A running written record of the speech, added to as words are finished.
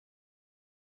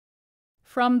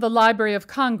From the Library of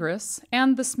Congress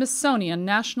and the Smithsonian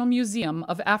National Museum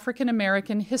of African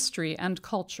American History and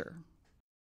Culture.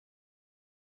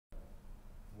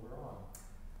 We're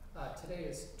on. Today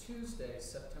is Tuesday,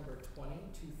 September 20,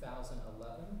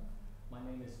 2011. My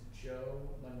name is Joe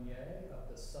Mosnier of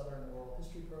the Southern Oral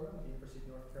History Program at the University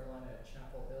of North Carolina at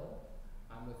Chapel Hill.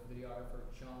 I'm with videographer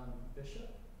John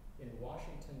Bishop in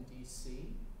Washington, D.C.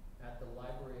 at the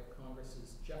Library of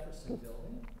Congress's Jefferson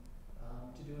Building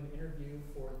to do an interview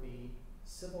for the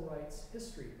Civil Rights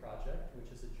History Project, which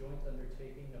is a joint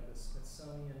undertaking of the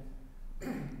Smithsonian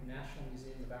National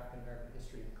Museum of African American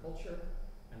History and Culture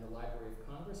and the Library of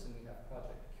Congress, and we have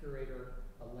project curator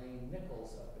Elaine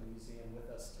Nichols of the museum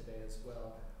with us today as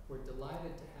well. We're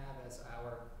delighted to have as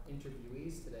our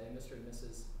interviewees today Mr. and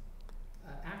Mrs.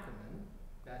 Ackerman,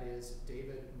 that is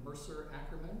David Mercer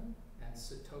Ackerman and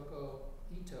Satoko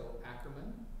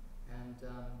Ackerman. And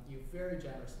you very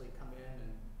generously come in,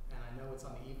 and I know it's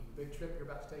on the eve of a big trip you're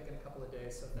about to take in a couple of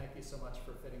days, so thank you so much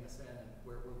for fitting us in, and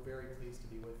we're very pleased to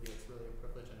be with you. It's really a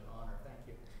privilege and an honor.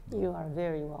 Thank you. You are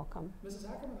very welcome. Mrs.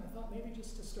 Ackerman, I thought maybe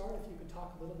just to start, if you could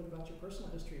talk a little bit about your personal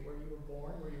history, where you were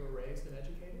born, where you were raised and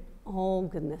educated. Oh,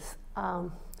 goodness.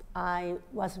 I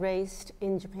was raised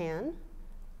in Japan,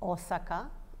 Osaka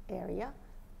area,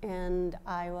 and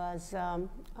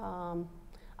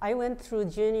I went through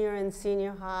junior and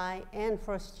senior high and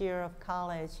first year of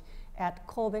college at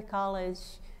Kobe College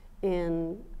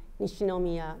in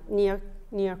Nishinomiya,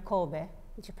 near Kobe,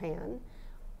 Japan.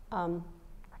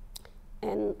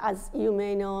 And as you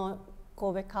may know,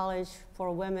 Kobe College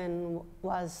for Women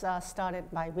was started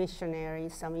by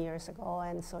missionaries some years ago,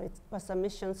 and so it was a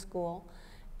mission school.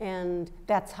 And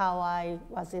that's how I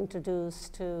was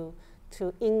introduced to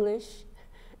English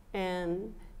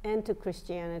and to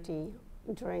Christianity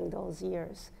during those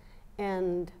years.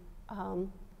 And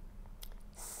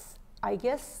I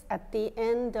guess at the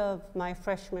end of my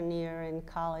freshman year in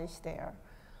college there,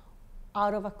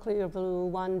 out of a clear blue,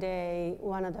 one day,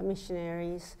 one of the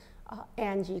missionaries,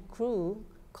 Angie Crew,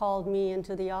 called me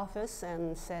into the office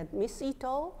and said, "Miss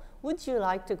Ito, would you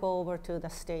like to go over to the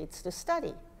States to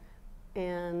study?"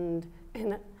 And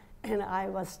I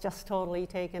was just totally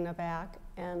taken aback.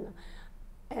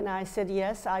 And I said,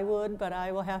 yes, I would, but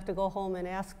I will have to go home and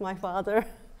ask my father.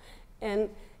 And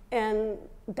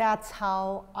that's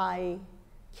how I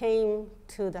came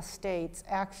to the States,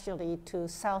 actually to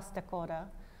South Dakota,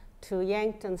 to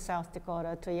Yankton, South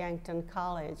Dakota, to Yankton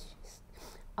College.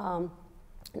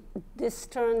 This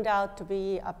turned out to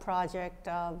be a project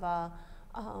of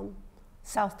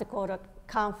South Dakota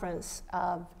Conference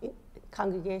of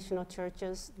Congregational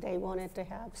Churches. They wanted to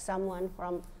have someone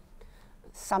from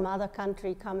some other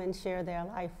country come and share their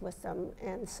life with them,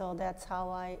 and so that's how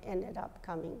I ended up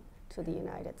coming to the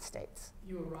United States.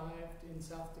 You arrived in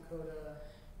South Dakota?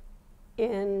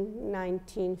 In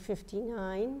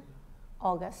 1959,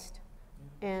 August,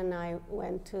 and I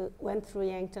went through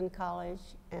Yankton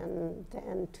College and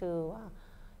then to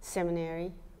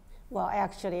seminary. Well,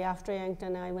 actually, after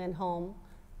Yankton, I went home,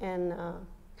 and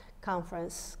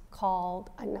conference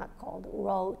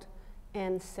wrote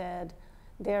and said,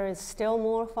 there is still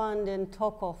more fund in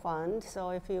Toko Fund, so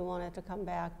if you wanted to come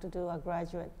back to do a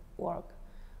graduate work,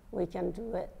 we can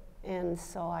do it. And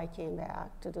so I came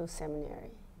back to do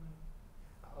seminary.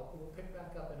 We'll pick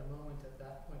back up in a moment at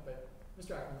that point, but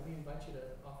Mr. Ackerman, let me invite you to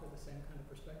offer the same kind of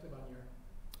perspective on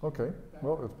your Okay,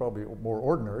 background. well, it's probably more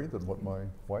ordinary than what my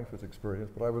wife has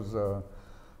experienced, but I was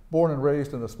born and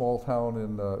raised in a small town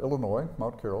in Illinois,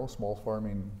 Mount Carroll, small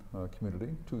farming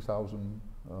community, 2,000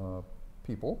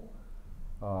 people.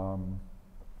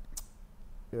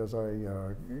 As I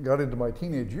got into my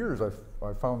teenage years, I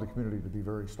found the community to be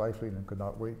very stifling and could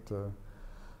not wait to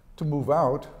move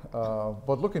out.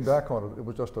 But looking back on it, it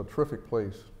was just a terrific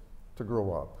place to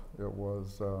grow up. It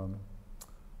was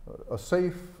a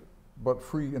safe but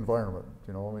free environment.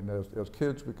 You know, I mean, as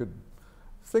kids,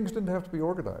 things didn't have to be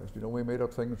organized. You know, we made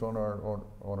up things on our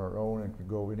own and could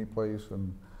go any place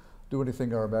and do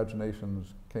anything our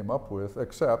imaginations came up with,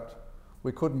 except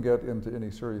we couldn't get into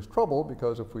any serious trouble,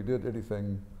 because if we did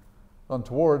anything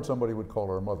untoward, somebody would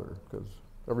call our mother, because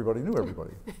everybody knew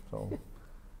everybody. So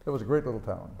it was a great little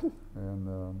town.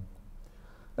 And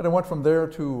I went from there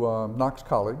to Knox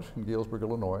College in Galesburg,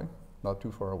 Illinois, not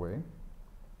too far away,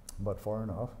 but far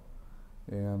enough,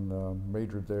 and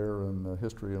majored there in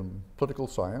history and political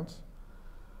science.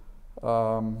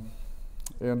 And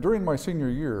during my senior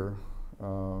year,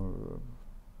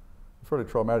 a fairly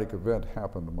traumatic event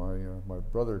happened. My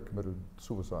brother committed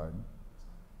suicide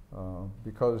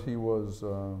because he was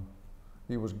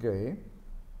gay,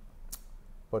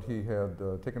 but he had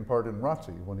taken part in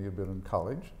ROTC when he had been in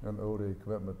college and owed a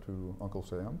commitment to Uncle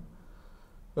Sam,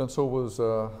 and so was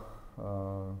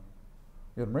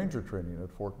in ranger training at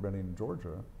Fort Benning,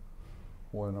 Georgia,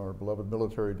 when our beloved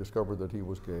military discovered that he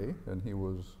was gay, and he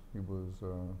was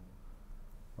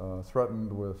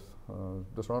threatened with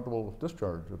dishonorable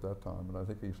discharge at that time, and I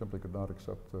think he simply could not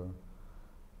accept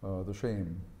the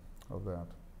shame of that.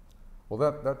 Well,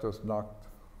 that just knocked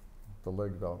the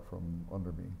legs out from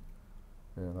under me,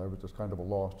 and I was just kind of a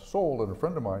lost soul. And a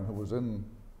friend of mine who was in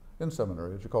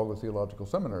seminary, at Chicago Theological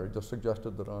Seminary, just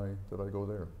suggested that I go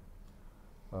there.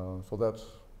 So that's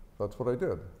what I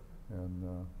did,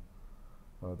 and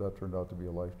that turned out to be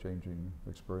a life-changing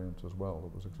experience as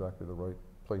well. It was exactly the right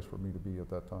place for me to be at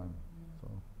that time. So.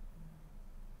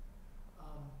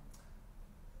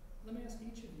 Let me ask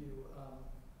each of you,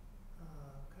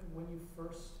 kind of when you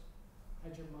first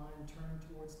had your mind turned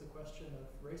towards the question of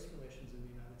race relations in the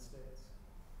United States?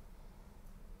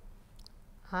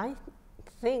 I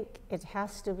think it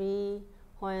has to be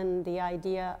when the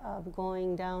idea of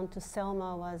going down to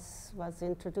Selma was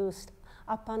introduced.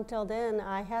 Up until then,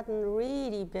 I hadn't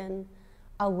really been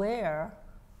aware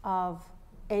of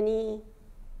any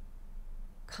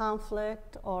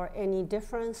conflict or any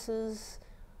differences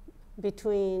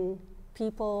between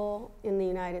people in the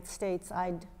United States.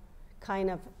 I'd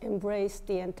kind of embraced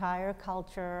the entire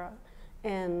culture,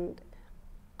 and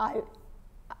I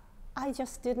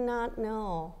just did not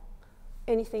know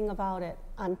anything about it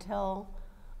until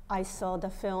I saw the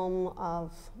film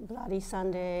of Bloody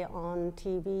Sunday on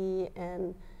TV,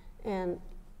 and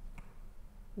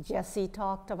Jesse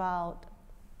talked about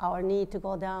our need to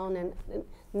go down, and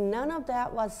none of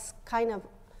that was kind of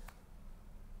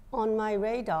on my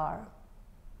radar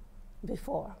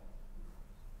before.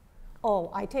 Oh,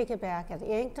 I take it back. At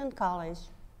Yankton College,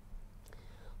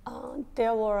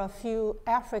 there were a few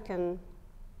African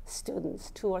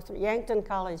students, 2 or 3. Yankton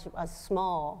College was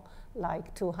small,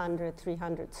 like 200,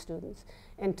 300 students,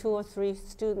 and 2 or 3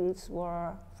 students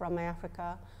were from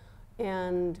Africa.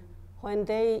 And when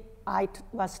I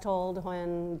was told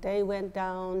when they went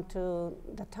down to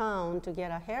the town to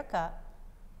get a haircut,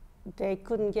 they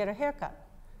couldn't get a haircut.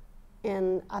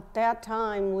 And at that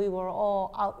time, we were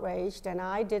all outraged, and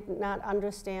I did not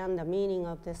understand the meaning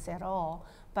of this at all.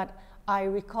 But I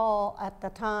recall at the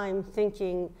time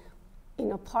thinking,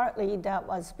 partly that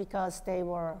was because they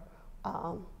were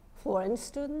foreign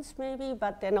students, maybe,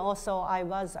 but then also I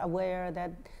was aware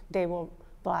that they were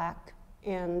black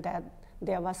and that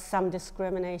there was some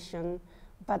discrimination,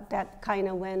 but that kind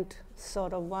of went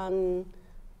sort of one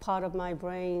part of my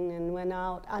brain and went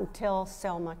out until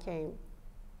Selma came.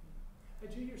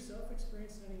 Had you yourself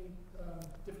experienced any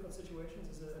difficult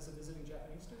situations as a visiting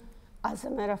Japanese student? As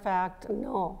a matter of fact,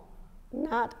 no.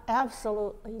 Not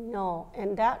absolutely no.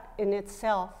 And that in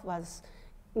itself was,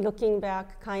 looking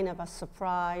back, kind of a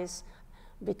surprise,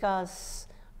 because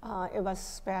it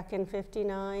was back in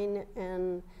 '59,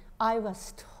 and I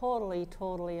was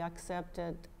totally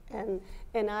accepted. And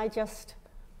I just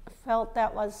felt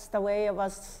that was the way it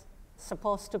was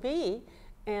supposed to be,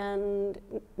 and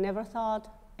never thought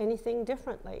anything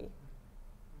differently.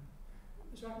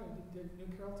 Mr. Ackerman, did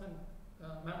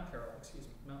Mount Carroll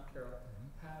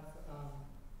have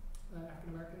an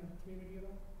African American community at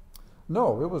all?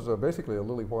 No, it was basically a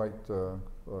lily white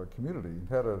community. It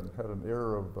had an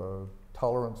air of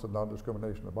tolerance and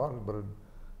non-discrimination about it, but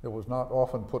it was not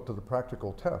often put to the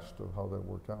practical test of how that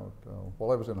worked out.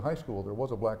 While I was in high school, there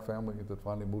was a black family that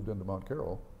finally moved into Mount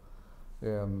Carroll,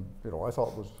 and I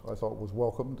thought it was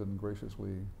welcomed and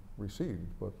graciously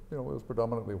received. But it was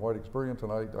predominantly white experience,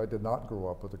 and I did not grow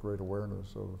up with a great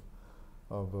awareness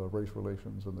of race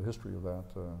relations and the history of that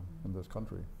in this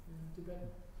country. Yeah.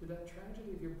 Did that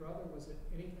tragedy of your brother, was it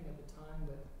anything at the time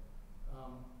that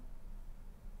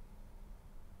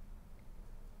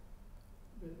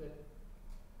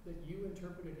you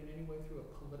interpreted in any way through a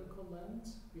political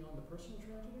lens beyond the personal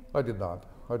tragedy? I did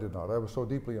not. I was so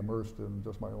deeply immersed in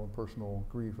just my own personal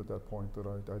grief at that point that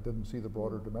I didn't see the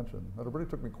broader dimension. And it really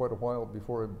took me quite a while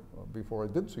before I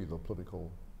did see the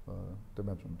political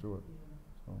dimension to it.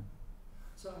 Yeah.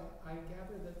 So I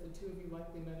gather that the two of you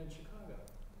likely met in Chicago.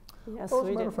 Yes, well, as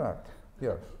we a matter did. of fact,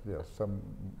 yes.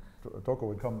 Toko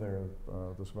would come there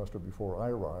the semester before I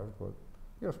arrived, but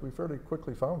yes, we fairly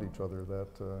quickly found each other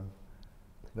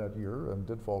that year and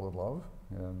did fall in love,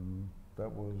 and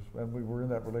we were in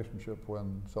that relationship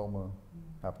when Selma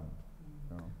happened.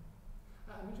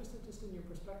 I'm interested just in your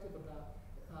perspective about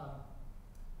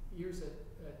years at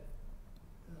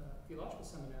theological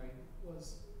seminary.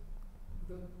 Was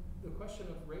the question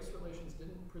of race relations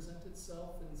didn't present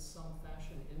itself in some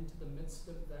fashion into the midst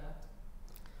of that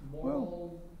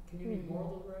moral, community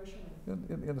moral liberation?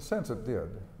 In a sense it did,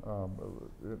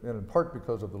 and in part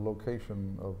because of the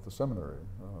location of the seminary.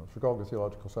 Chicago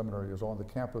Theological Seminary is on the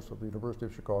campus of the University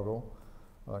of Chicago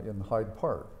in Hyde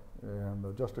Park,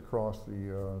 and just across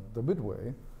the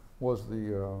Midway was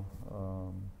the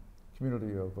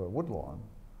community of Woodlawn,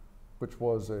 which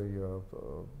was a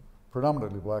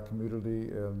predominantly black community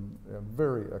and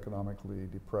very economically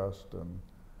depressed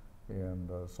and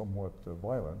somewhat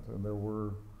violent. And there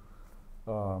were,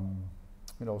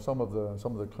 you know, some of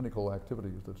the clinical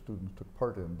activities that students took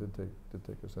part in did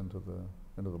take us into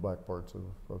the black parts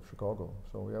of Chicago.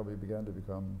 So yeah, we began to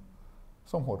become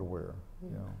somewhat aware. Yeah.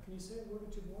 You know. Can you say a word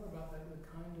or two more about that, the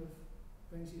kind of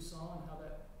things you saw and how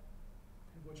that,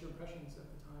 what your impressions at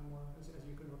the time were, as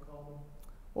you can recall them?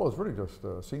 Well, it's really just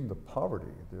seeing the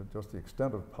poverty, just the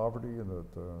extent of poverty and the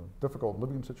difficult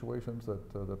living situations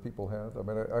that people had. I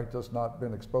mean, I just not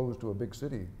been exposed to a big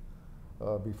city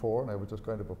before, and I was just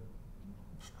kind of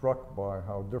struck by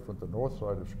how different the north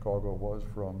side of Chicago was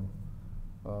from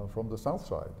the south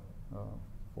side.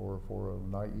 For a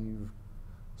naive,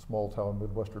 small-town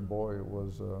Midwestern boy, it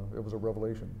was a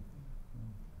revelation.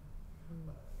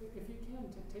 If you can,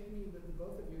 take me, the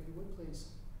both of you, if you would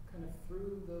please, kind of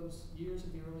through those years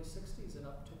of the early 60s and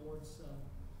up towards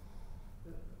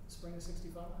the spring of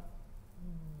 65?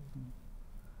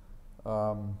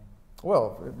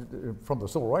 Well, from the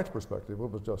civil rights perspective, it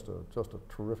was just a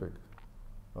terrific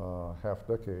half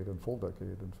decade and full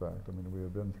decade, in fact. I mean, we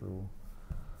had been through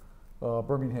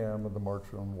Birmingham and the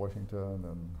March on Washington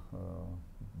and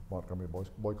Montgomery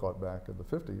boycott back in the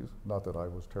 50s. Not that I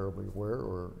was terribly aware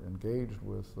or engaged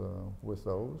with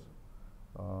those.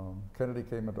 Kennedy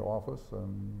came into office,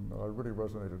 and I really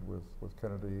resonated with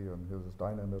Kennedy and his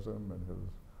dynamism and his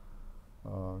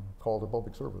call to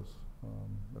public service,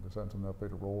 in a sense, and that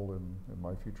played a role in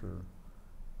my future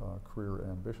career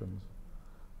ambitions.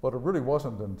 But it really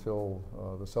wasn't until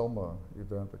the Selma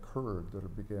event occurred that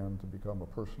it began to become a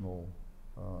personal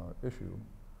issue,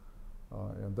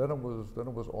 and then it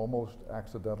was almost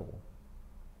accidental.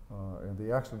 And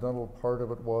the accidental part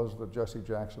of it was that Jesse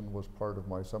Jackson was part of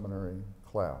my seminary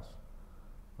class.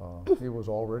 He was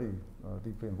already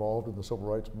deeply involved in the civil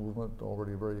rights movement,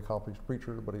 already a very accomplished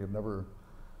preacher, but he had never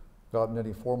gotten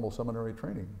any formal seminary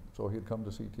training. So he had come to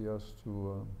CTS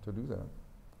to do that.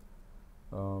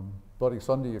 Bloody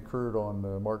Sunday occurred on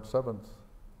March 7th,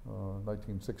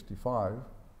 1965.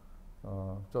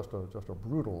 Just a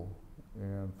brutal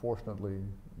and fortunately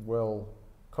well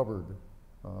covered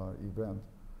event.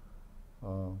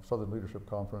 Southern Leadership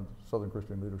Conference, Southern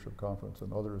Christian Leadership Conference,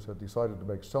 and others had decided to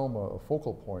make Selma a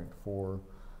focal point for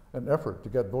an effort to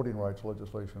get voting rights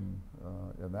legislation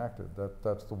enacted.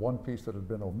 That's the one piece that had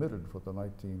been omitted for the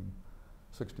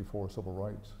 1964 Civil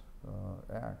Rights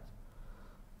Act.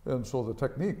 And so the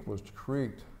technique was to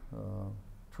create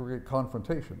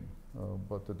confrontation,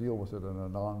 but to deal with it in a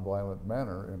nonviolent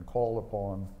manner and call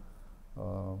upon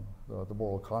the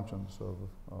moral conscience of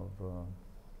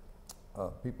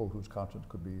people whose conscience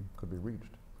could be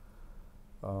reached.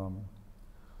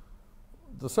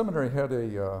 The seminary had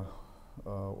a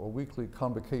weekly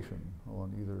convocation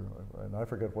on either, and I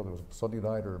forget whether it was Sunday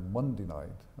night or Monday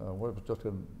night. It was just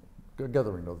a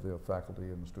gathering of the faculty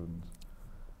and students.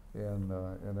 And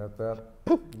at that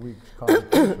week's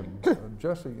convocation,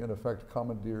 Jesse in effect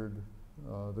commandeered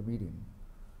the meeting,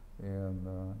 and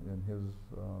in his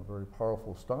very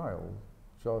powerful style,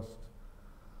 just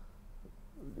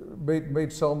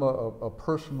made Selma a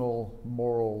personal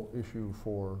moral issue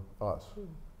for us.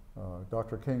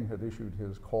 Dr. King had issued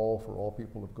his call for all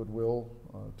people of goodwill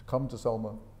to come to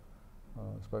Selma,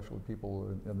 especially people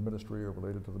in the ministry or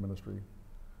related to the ministry.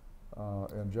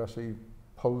 And Jesse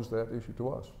posed that issue to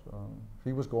us.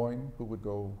 He was going, who would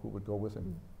go with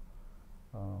him?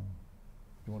 Do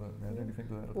you want to add anything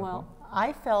to that? Well,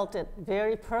 I felt it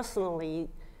very personally.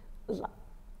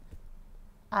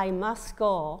 I must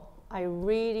go. I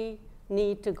really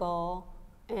need to go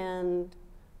and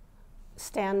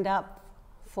stand up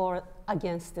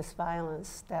against this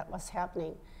violence that was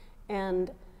happening.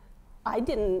 And I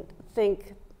didn't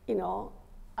think, you know,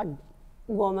 a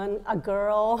woman, a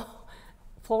girl,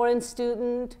 foreign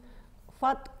student,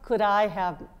 what could I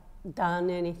have done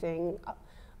anything?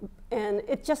 And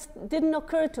it just didn't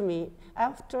occur to me.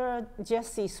 After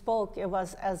Jesse spoke, it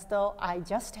was as though I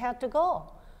just had to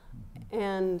go.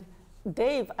 And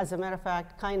Dave, as a matter of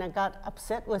fact, kind of got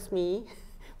upset with me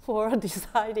for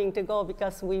deciding to go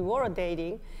because we were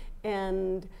dating.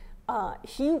 And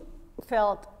he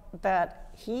felt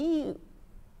that he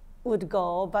would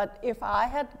go, but if I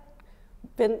had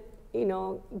been, you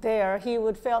know, there, he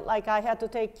would felt like I had to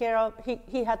take care of,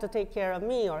 he had to take care of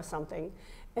me or something.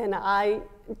 And I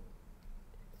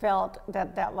felt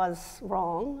that that was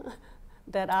wrong,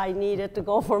 that I needed to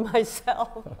go for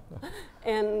myself.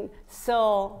 And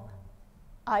so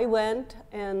I went,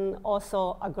 and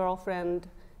also a girlfriend,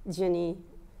 Ginny,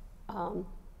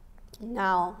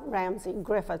 now Ramsey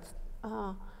Griffith,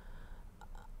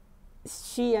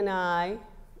 she and I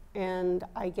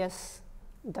guess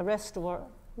the rest were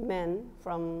men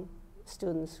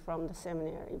students from the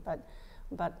seminary,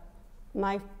 but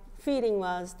my feeling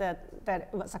was that it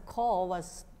was a call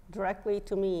was directly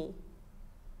to me.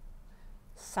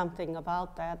 Something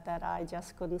about that I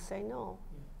just couldn't say no.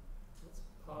 Yeah. Let's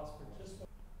pause for just one.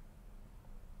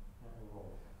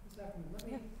 Ms.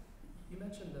 Ackerman, you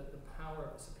mentioned the power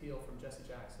of this appeal from Jesse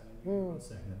Jackson, and you were both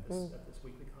saying at this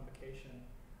weekly convocation.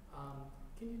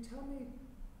 Can you tell me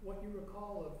what you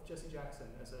recall of Jesse Jackson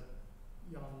as a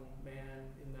young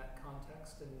man in that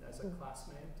context and as a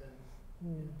classmate?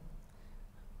 And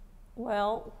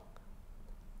Well,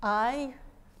 I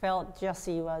felt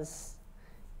Jesse was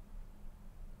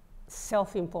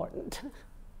self-important.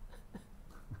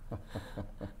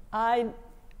 I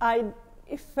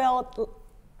felt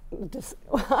this,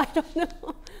 I don't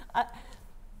know.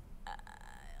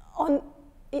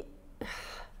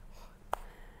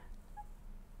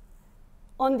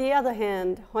 On the other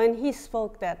hand, when he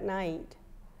spoke that night,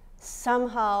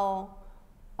 somehow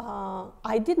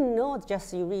I didn't know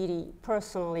Jesse really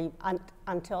personally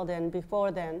until then,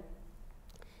 before then.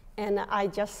 And I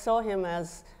just saw him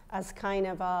as kind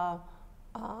of a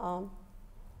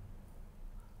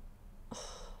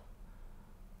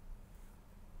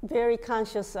very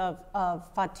conscious of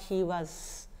what he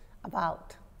was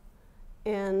about.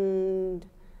 And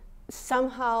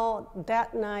somehow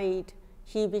that night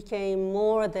he became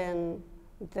more than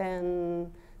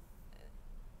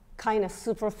kind of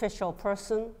superficial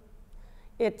person.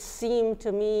 It seemed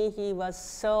to me he was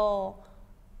so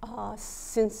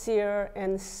sincere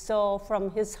and so from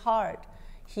his heart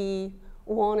he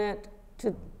wanted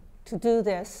to do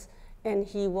this, and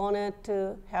he wanted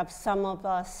to have some of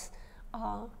us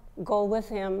go with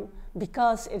him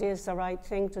because it is the right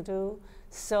thing to do.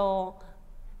 So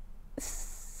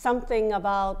something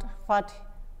about what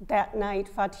that night,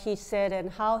 what he said and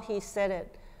how he said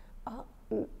it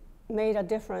made a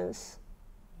difference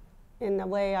in the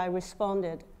way I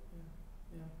responded.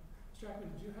 Yeah. Mr.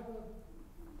 Ackerman, did you have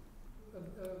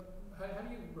how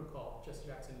do you recall Jesse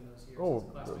Jackson in those years as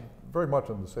a classmate? Very much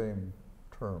in the same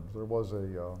terms. There was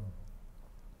a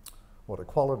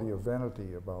quality of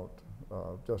vanity about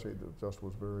Jesse that just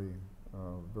was very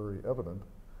evident.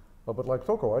 But like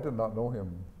Satoko, I did not know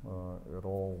him at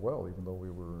all well, even though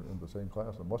we were in the same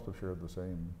class and must have shared the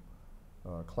same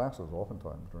classes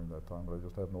oftentimes during that time, but I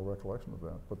just have no recollection of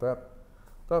that. But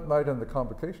that night in the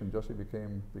convocation, Jesse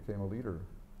became a leader,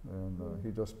 and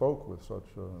he just spoke with such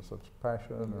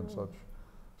passion and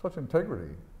such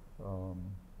integrity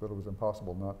that it was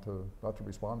impossible not to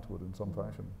respond to it in some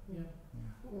fashion. Yeah.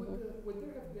 Would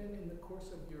there have been, in the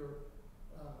course of your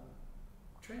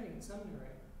training in seminary,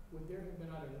 would there have been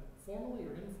either formally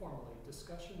or informally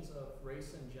discussions of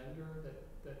race and gender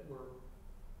that were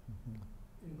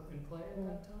in play at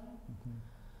that time?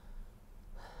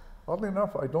 Oddly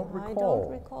enough, I don't recall. I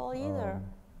don't recall either.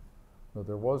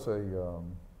 There was a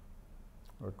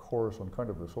course on kind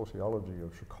of the sociology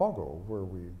of Chicago where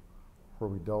we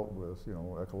dealt with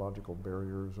ecological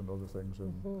barriers and other things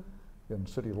in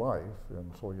city life,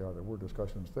 and so yeah, there were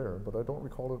discussions there, but I don't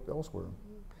recall it elsewhere.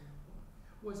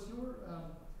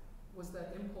 Was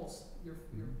that impulse, your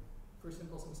first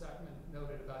impulse, Ms. Ackerman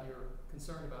noted about your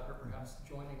concern about her perhaps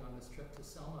joining on this trip to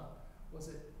Selma, was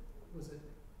it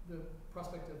the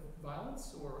prospect of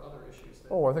violence or other issues?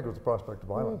 Oh, I think it was the prospect of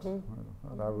violence.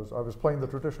 And I was playing the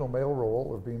traditional male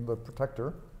role of being the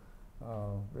protector.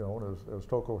 And as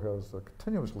Toko has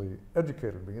continuously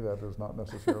educated me, that is not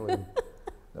necessarily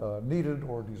needed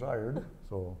or desired.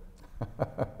 So,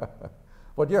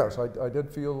 but yes, I did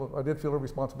feel a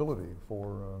responsibility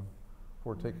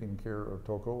for taking care of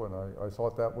Toko, and I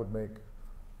thought that would make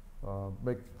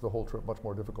the whole trip much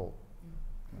more difficult.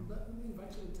 Yeah. Let me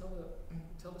invite you to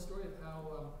tell the story of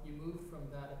how you moved from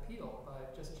that appeal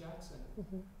by Jesse Jackson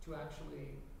to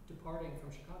actually departing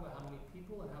from Chicago. How many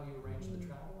people and how you arranged the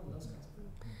travel and those kinds of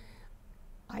things.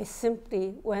 I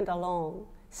simply went alone.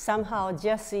 Somehow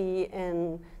Jesse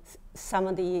and some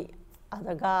of the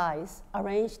other guys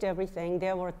arranged everything.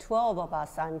 There were 12 of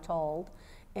us, I'm told,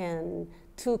 and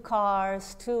 2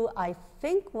 cars, 2 I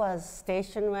think was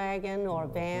station wagon or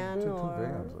van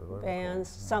or vans,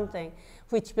 something,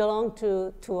 which belonged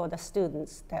to 2 of the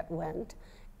students that went.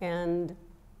 And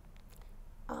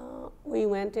we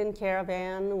went in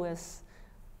caravan with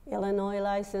Illinois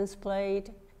license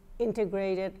plate,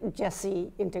 integrated,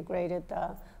 Jesse integrated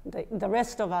the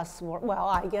rest of us were, well,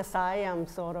 I guess I am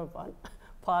sort of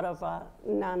part of a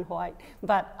non-white,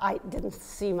 but I didn't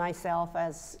see myself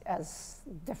as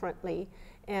differently.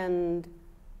 And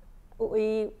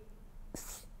we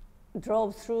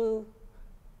drove through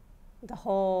the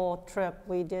whole trip.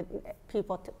 We did,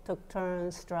 people took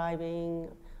turns driving.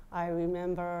 I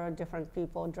remember different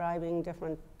people driving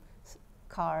different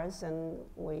cars, and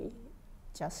we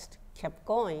just kept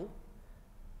going.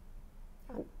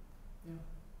 And Yeah.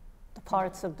 the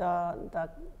parts of the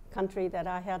country that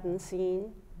I hadn't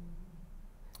seen.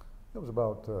 It was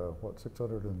about,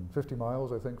 650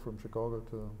 miles, I think, from Chicago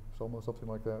to Selma, something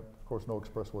like that. Of course, no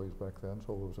expressways back then,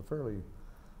 so it was a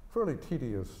fairly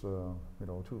tedious,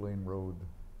 two-lane road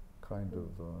kind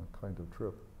of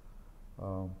trip.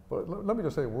 But let me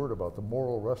just say a word about the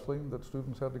moral wrestling that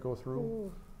students had to go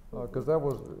through, because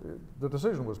the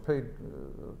decision was paid,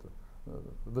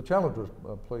 the challenge was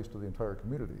placed to the entire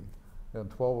community, and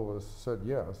 12 of us said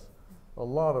yes. A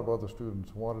lot of other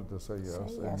students wanted to say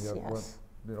yes, and yet went,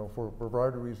 for a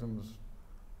variety of reasons,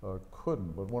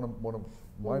 couldn't. But one of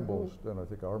my most, and I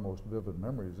think our most vivid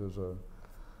memories is a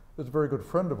very good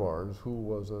friend of ours who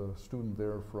was a student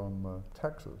there from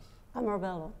Texas.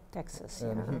 Amarillo, Texas.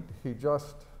 And he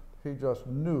just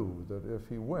knew that if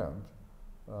he went,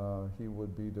 he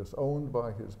would be disowned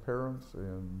by his parents,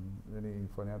 and any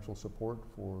financial support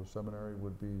for seminary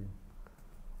would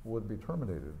be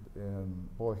terminated.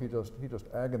 And boy, he just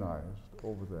agonized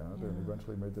over that, and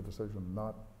eventually made the decision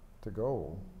not to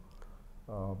go.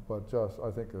 But just,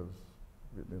 I think,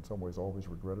 in some ways always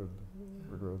regretted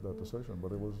that decision.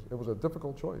 But it was a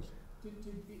difficult choice.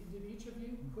 Did each of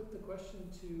you put the question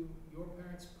to your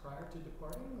parents prior to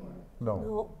departing, or?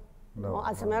 No.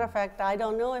 As a matter of fact, I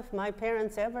don't know if my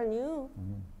parents ever knew,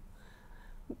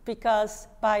 because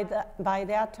by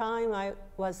that time I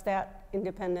was that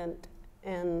independent,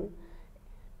 and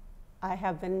I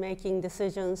have been making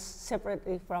decisions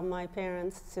separately from my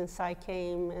parents since I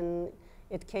came, and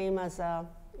it came as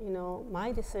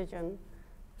my decision.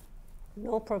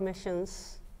 No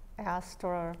permissions asked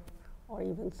or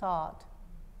even thought.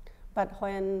 But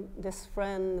when this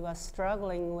friend was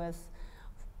struggling with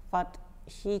what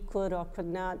he could or could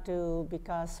not do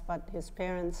because what his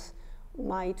parents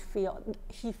might feel,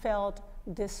 he felt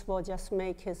this will just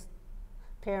make his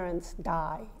parents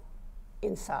die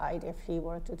inside if he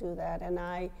were to do that. And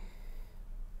I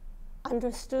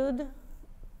understood.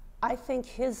 I think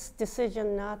his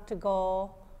decision not to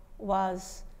go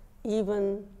was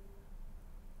even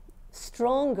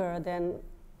stronger than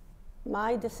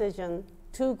my decision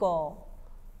to go,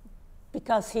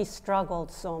 because he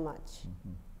struggled so much.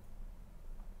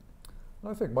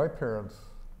 I think my parents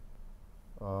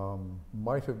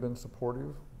might have been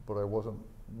supportive, but I wasn't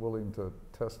willing to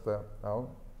test that out.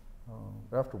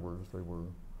 Afterwards, they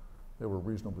were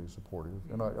reasonably supportive,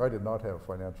 and I did not have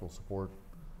financial support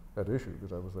at issue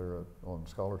because I was there on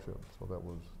scholarship, so that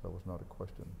was not a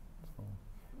question. So.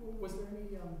 Was there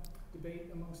any debate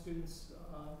among students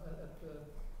at the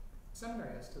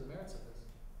seminary as to the merits of this?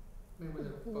 I mean, were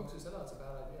there folks who said, "Oh, it's a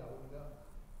bad idea, I wouldn't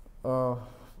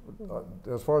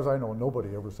go"? As far as I know,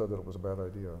 nobody ever said that it was a bad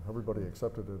idea. Everybody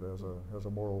accepted it as a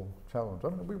moral challenge. I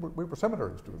mean, we were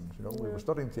seminary students, we were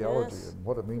studying theology and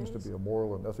what it means to be a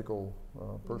moral and ethical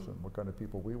person, what kind of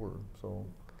people we were. So,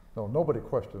 no, nobody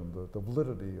questioned the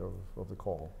validity of the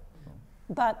call. So.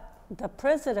 But the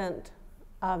president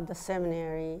of the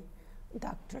seminary,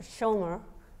 Dr. Schomer,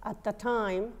 at the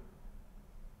time,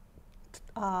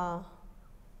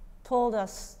 told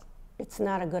us it's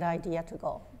not a good idea to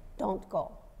go. Don't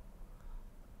go.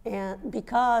 And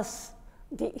because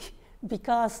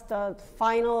the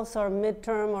finals or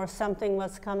midterm or something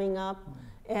was coming up,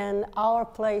 and our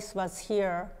place was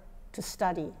here to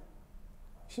study,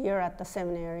 here at the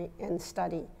seminary and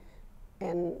study.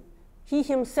 And he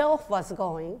himself was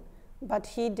going, but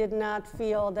he did not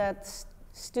feel that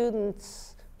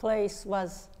students' place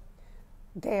was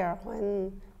there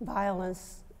when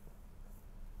violence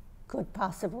could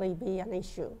possibly be an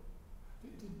issue.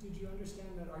 Did you understand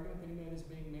that argument that he made as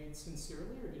being made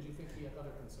sincerely, or did you think he had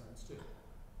other concerns too?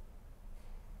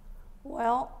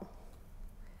 Well,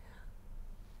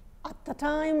 at the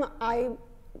time, I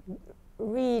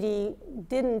really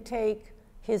didn't take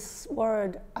his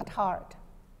word at heart.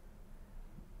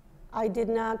 I did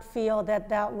not feel that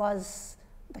that was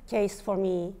the case for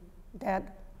me,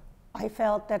 that I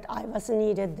felt that I was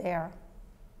needed there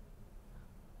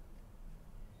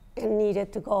and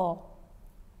needed to go.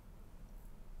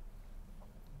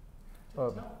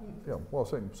 Yeah, well,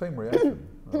 same reaction.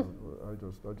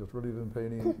 I just really didn't pay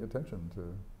any attention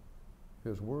to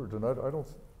his words, and I don't.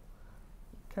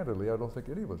 candidly, I don't think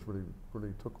any of us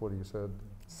really took what he said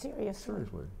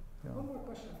seriously. Yeah. One more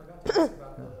question I forgot to ask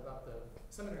about the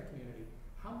seminary community.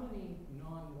 How many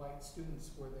non-white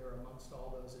students were there amongst all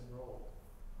those enrolled?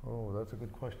 Oh, that's a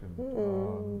good question.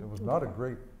 It was not a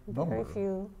great number. Very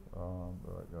few. I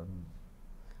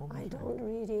don't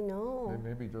really know.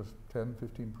 Maybe just 10,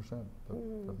 15%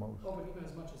 at most. Oh, but even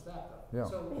as much as that, though. Yeah.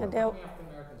 So Yeah, how many African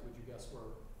Americans would you guess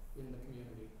were in the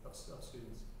community of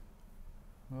students?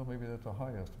 Well, maybe that's a high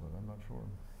estimate. I'm not sure.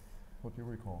 What do you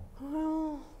recall?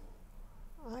 Well,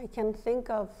 I can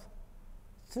think of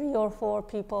 3 or 4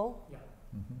 people. Yeah.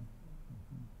 Mm-hmm.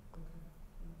 Okay.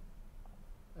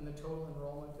 And the total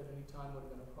enrollment at any time would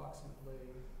have been approximately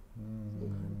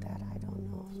That I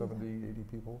don't know. 70, 80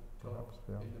 people, total perhaps.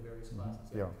 Yeah. in the various classes.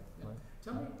 Yeah. Right.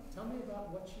 Tell me about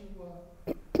what you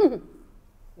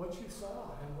what you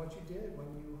saw and what you did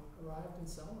when you arrived in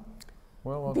Selma.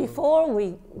 Well, Before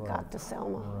we Right. got to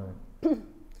Selma. Right.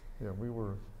 Yeah, we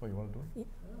were. Oh, you want to do it?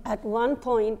 At one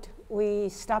point, we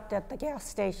stopped at the gas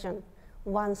station.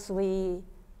 Once I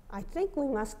think we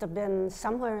must have been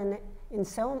somewhere in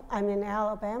Selma,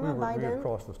 Alabama by We then. had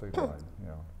crossed the state line.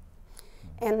 Yeah.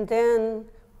 And then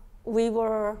we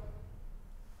were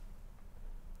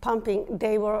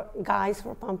guys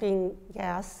were pumping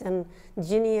gas, and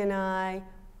Ginny and I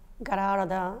got out of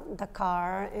the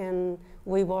car, and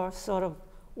we were sort of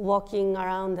walking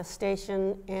around the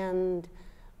station, and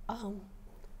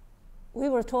we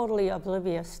were totally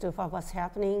oblivious to what was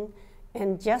happening.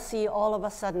 And Jesse, all of a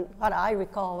sudden, what I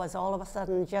recall was all of a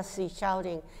sudden Jesse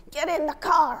shouting, "Get in the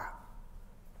car!"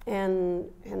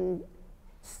 And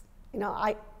you know,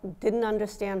 I didn't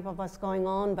understand what was going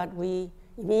on, but we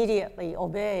immediately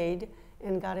obeyed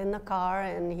and got in the car,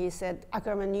 and he said,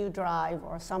 "Ackerman, you drive,"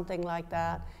 or something like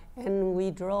that. And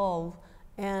we drove,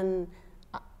 and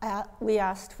we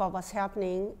asked what was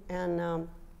happening, and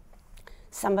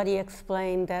somebody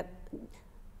explained that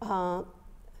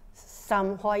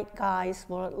some white guys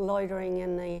were loitering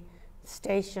in the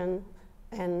station,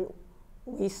 and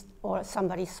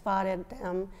somebody spotted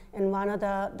them, and one of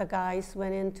the guys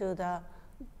went into the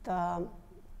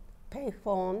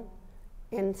payphone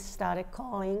and started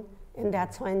calling, and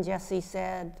that's when Jesse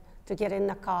said to get in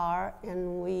the car,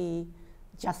 and we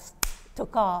just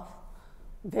took off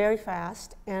very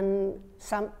fast, and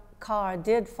some car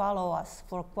did follow us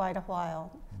for quite a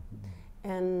while,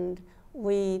 and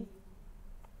we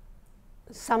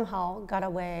somehow got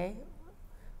away.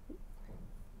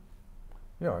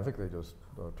 Yeah, I think they just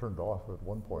turned off at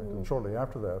one point, and shortly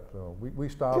after that, we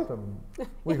stopped, and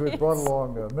we had brought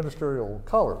along ministerial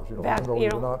collars, even though we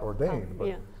were not ordained.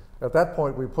 But at that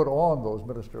point, we put on those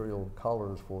ministerial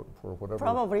collars for whatever.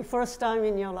 Probably first time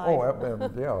in your life. Oh,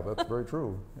 and yeah, that's very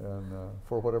true, and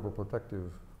for whatever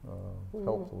protective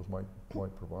help those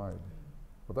might provide.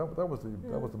 But that was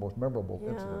the most memorable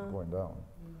incident going down.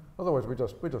 Otherwise, we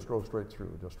just drove straight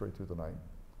through the night.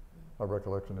 Our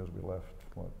recollection is we left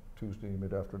Tuesday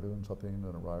mid-afternoon something,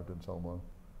 and arrived in Selma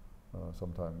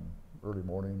sometime early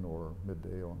morning or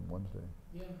midday on Wednesday.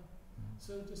 Yeah.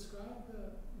 So describe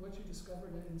what you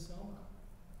discovered in Selma.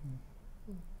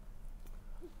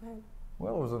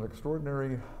 Well, it was an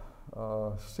extraordinary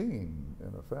scene,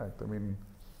 in effect. I mean,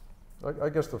 I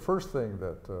guess the first thing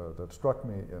that struck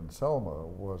me in Selma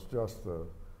was just the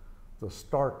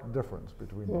stark difference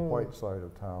between the white side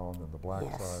of town and the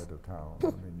black side of town.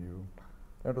 I mean, you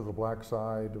enter the black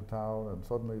side of town, and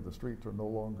suddenly the streets are no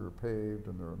longer paved,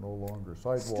 and there are no longer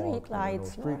sidewalks. Street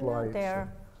lights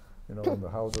there. And the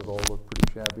houses all look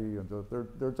pretty shabby, and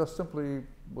there just simply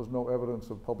was no evidence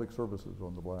of public services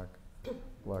on the black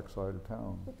side of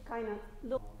town. It kind of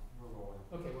looked.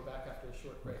 Okay, we're back after a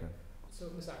short break. Okay. So,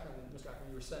 Ms. Ackerman,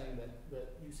 you were saying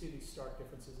that you see these stark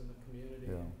differences in the community.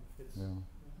 Yeah.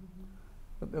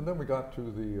 And then we got to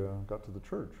the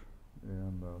church,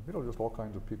 and just all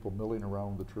kinds of people milling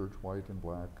around the church, white and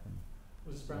black. And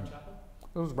was this Brown Chapel?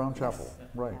 It was Brown Chapel,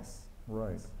 right? Yes.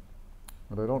 Right.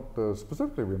 And I don't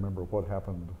specifically remember what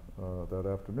happened that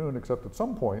afternoon, except at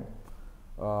some point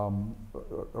a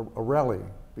rally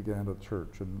began at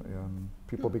church, and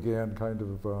people began kind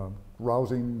of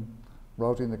rousing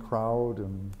the crowd,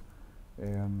 and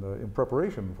in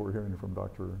preparation for hearing from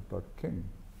Dr. King.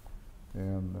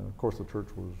 And of course, the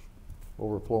church was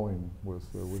overflowing with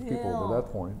people at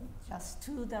that point. Just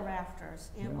to the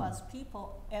rafters. It was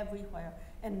people everywhere,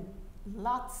 and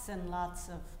lots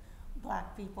of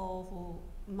black people who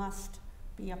must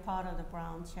be a part of the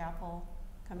Brown Chapel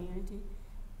community.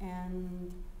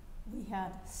 And we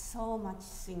had so much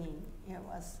singing. It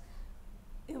was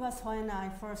when I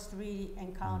first really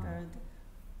encountered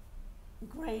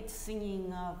great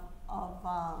singing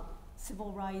of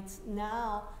civil rights.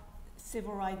 Now,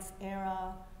 civil rights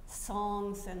era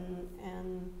songs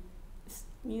and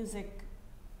music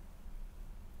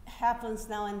happens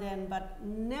now and then, but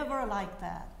never like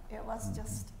that. It was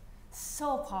just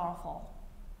so powerful.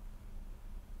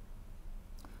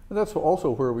 And that's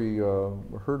also where we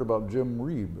heard about Jim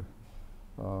Reeb,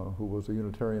 who was a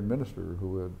Unitarian minister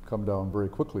who had come down very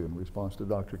quickly in response to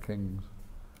Dr. King's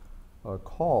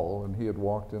call, and he had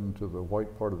walked into the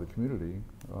white part of the community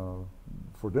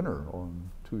for dinner on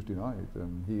Tuesday night,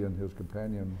 and he and his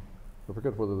companion, I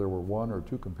forget whether there were one or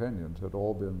two companions, had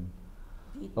all been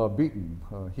beaten,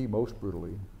 he most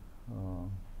brutally,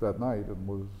 that night, and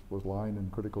was lying in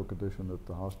critical condition at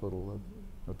the hospital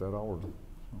at that hour. So.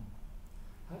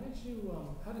 How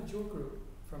did your group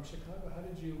from Chicago, how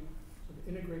did you sort of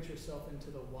integrate yourself into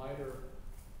the wider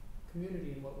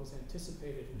community and what was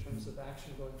anticipated in terms of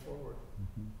action going forward?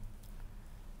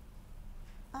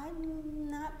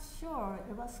 I'm not sure.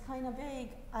 It was kind of vague.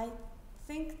 I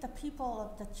think the people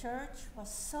of the church was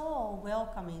so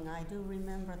welcoming. I do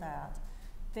remember that.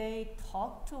 They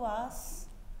talked to us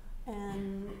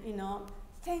and, you know,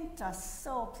 thanked us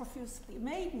so profusely. It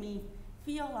made me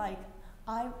feel like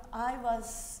I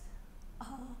was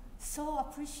so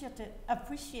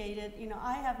appreciated. You know,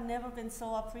 I have never been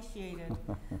so appreciated.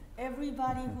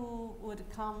 Everybody who would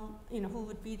come, you know, who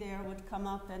would be there would come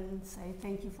up and say,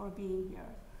 thank you for being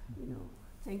here. You know,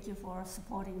 thank you for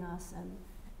supporting us.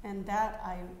 And that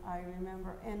I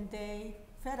remember. And they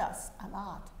fed us a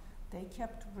lot. They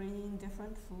kept bringing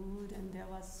different food, and there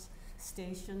was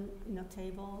station, you know,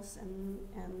 tables,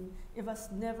 and it was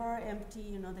never empty.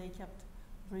 You know, they kept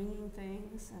bringing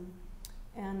things,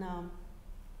 and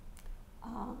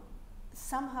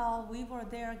somehow we were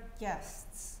their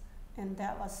guests, and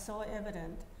that was so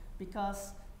evident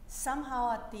because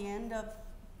somehow at the end of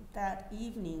that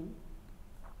evening,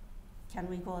 can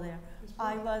we go there?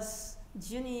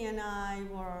 Ginny and I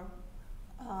were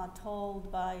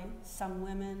told by some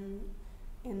women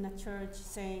in the church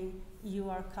saying, you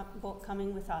are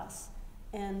coming with us.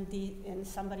 And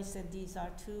somebody said these are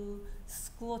two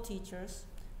school teachers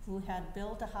who had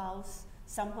built a house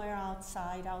somewhere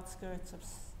outside, outskirts of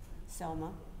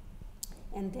Selma,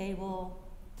 and they will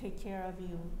take care of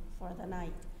you for the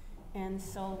night. And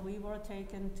so we were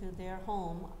taken to their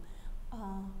home,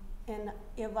 and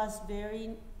it was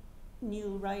very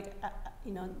new, right?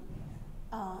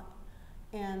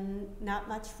 And not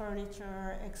much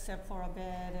furniture except for a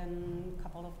bed and a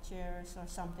couple of chairs or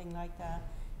something like that.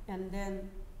 And then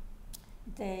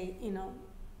they, you know,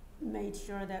 made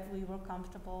sure that we were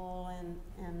comfortable,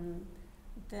 and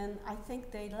then I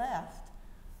think they left.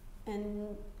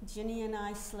 And Ginny and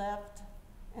I slept,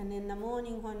 and in the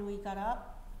morning when we got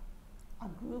up, a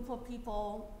group of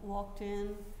people walked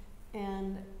in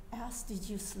and asked, did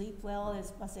you sleep well?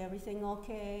 Was everything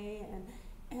okay?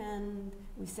 And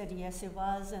we said, yes, it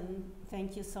was, and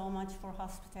thank you so much for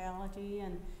hospitality.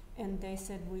 And they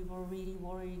said we were really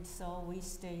worried, so we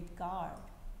stayed guard.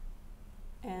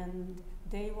 And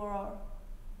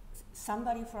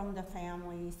somebody from the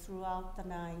family throughout the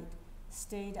night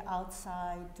stayed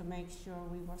outside to make sure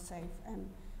we were safe.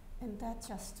 And that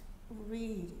just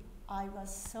really, I was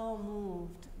so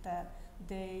moved that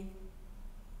they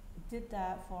did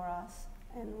that for us.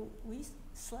 And we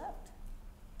slept,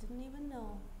 didn't even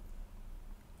know.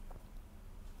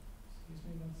 Excuse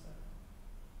me 1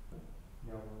 second.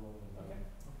 Yeah, we're Okay.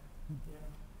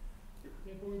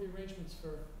 Yeah. What were the arrangements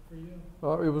for you?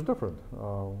 It was different.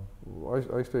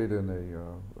 I stayed in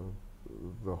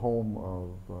the home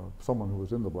of someone who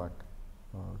was in the black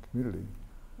community.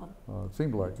 It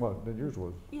seemed like, what, that yours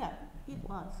was? Yeah, it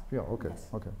was. Yeah, okay, Yes.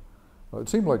 okay. It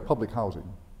seemed like public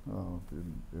housing.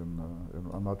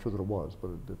 I'm not sure that it was, but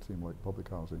it did seem like public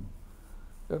housing.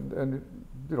 And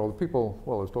you know, the people,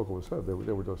 well, as Toko said, they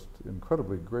were just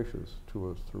incredibly gracious to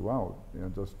us throughout,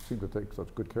 and just seemed to take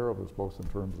such good care of us, both in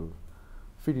terms of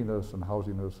feeding us and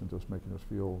housing us and just making us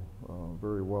feel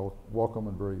very welcome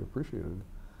and very appreciated.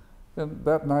 And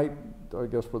that night, I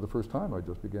guess for the first time, I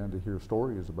just began to hear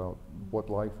stories about what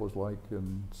life was like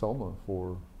in Selma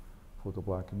for the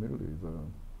black community.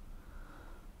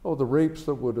 The rapes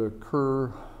that would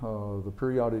occur, the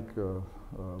periodic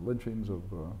lynchings of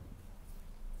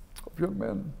young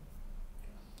men,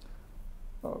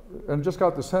 and just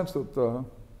got the sense that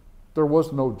there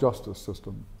was no justice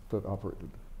system that operated.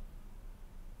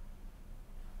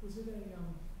 Was it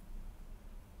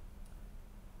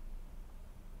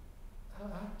how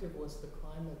active was the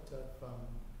climate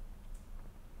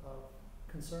of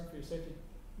concern for your safety?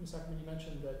 Ms. Ackerman, you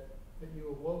mentioned that you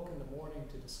awoke in the morning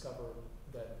to discover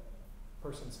that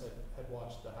persons had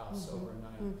watched the house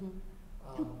overnight.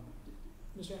 Mm-hmm.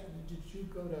 Mr. Ackerman, did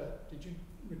you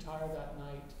retire that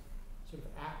night sort of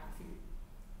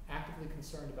actively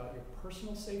concerned about your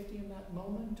personal safety in that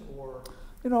moment, or?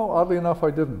 You know, oddly enough,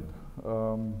 I didn't.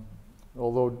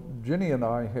 Although Ginny and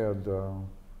I had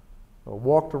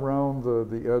walked around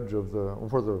the edge of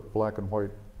where the black and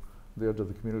white, the edge of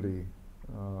the community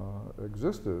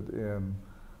existed, and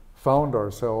found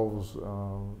ourselves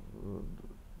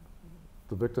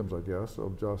the victims, I guess,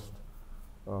 of just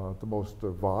the most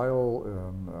vile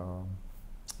and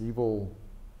evil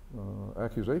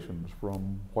accusations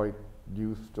from white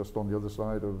youth just on the other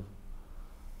side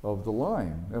of the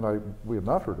line. And we had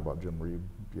not heard about Jim Reeb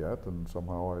yet, and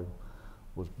somehow I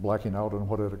was blacking out on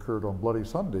what had occurred on Bloody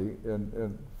Sunday,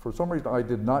 and for some reason I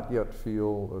did not yet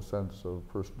feel a sense of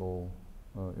personal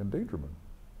endangerment.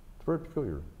 It's very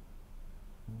peculiar.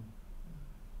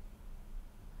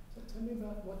 So tell me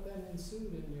about what then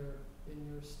ensued in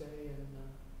your stay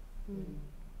in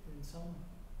Selma.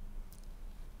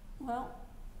 Well,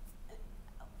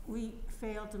 we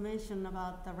failed to mention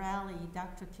about the rally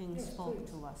Dr. King spoke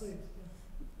to us. Please,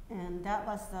 yeah. And that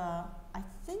was I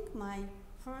think my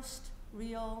first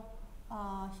real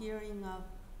hearing of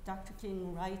Dr.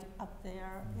 King right up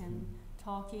there and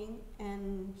talking,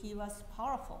 and he was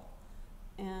powerful.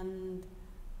 And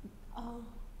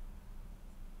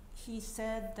he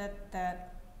said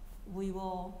that we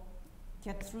will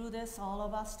get through this, all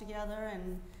of us together,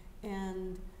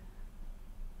 and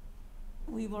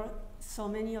we were, so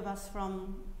many of us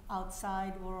from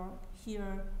outside were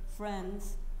here,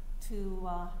 friends, to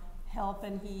help,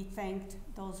 and he thanked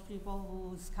those people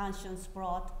whose conscience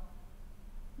brought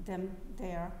them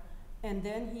there. And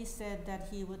then he said that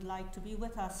he would like to be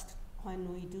with us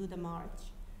when we do the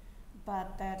march,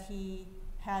 but that he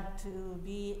had to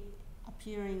be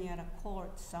appearing at a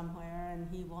court somewhere, and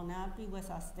he will not be with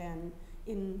us then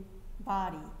in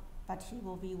body, but he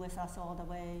will be with us all the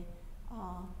way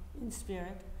in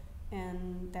spirit,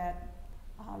 and that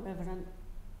Reverend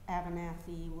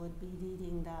Abernathy would be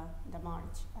leading the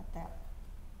march at that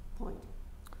point.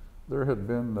 There had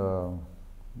been,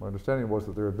 my understanding was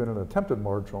that there had been an attempted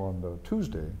march on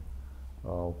Tuesday,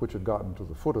 which had gotten to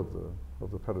the foot of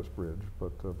the Pettus Bridge,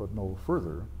 but no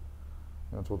further.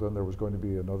 And so then there was going to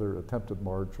be another attempted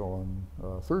march on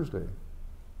Thursday.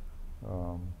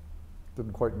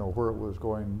 Didn't quite know where it was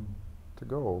going to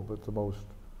go, but the most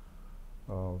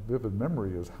vivid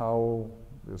memory is how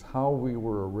we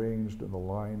were arranged in the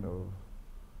line of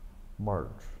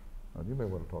march. And you may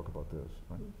want to talk about this,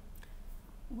 right?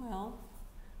 Well,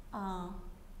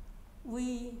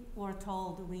 we were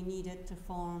told we needed to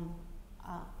form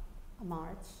a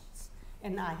march,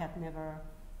 and I had never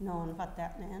known what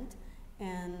that meant.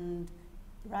 And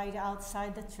right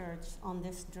outside the church on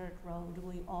this dirt road,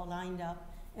 we all lined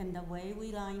up, and the way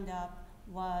we lined up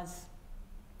was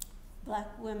black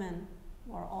women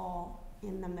were all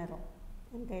in the middle,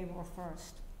 and they were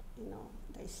first. You know,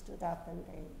 they stood up and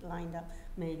they lined up,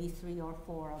 maybe 3 or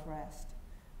 4 abreast.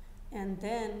 And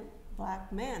then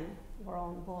black men were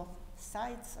on both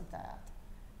sides of that.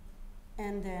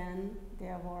 And then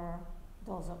there were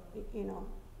those,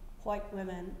 white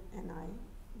women, and I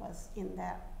was in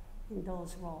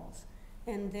those roles.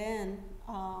 And then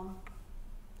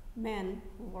men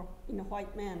who were,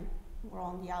 white men were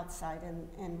on the outside,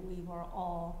 and we were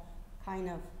all kind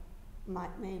of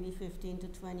maybe 15 to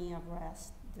 20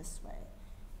 abreast this way.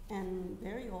 And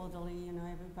very orderly,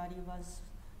 everybody was,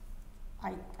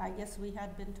 I guess we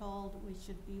had been told we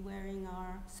should be wearing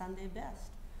our Sunday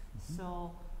best. Mm-hmm.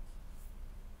 So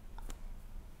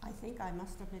I think I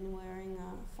must have been wearing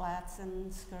flats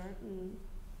and skirt and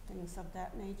things of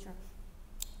that nature.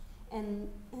 And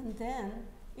then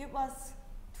it was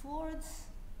towards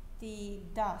the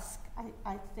dusk,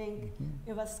 I think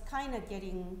it was kind of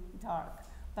getting dark.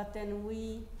 But then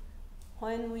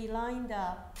when we lined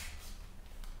up,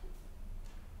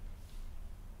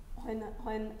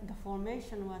 when the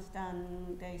formation was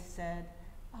done, they said,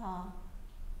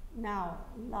 now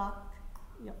lock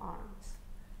your arms.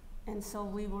 And so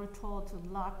we were told to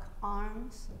lock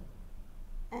arms.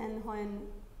 And when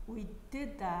we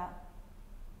did that,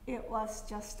 it was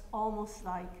just almost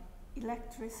like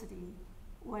electricity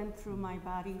went through my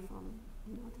body from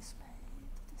this way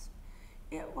to this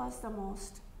way. It was the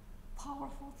most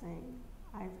powerful thing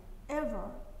I've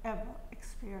ever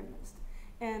experienced.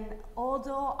 And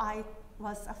although I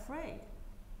was afraid,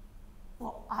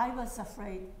 I was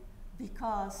afraid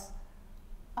because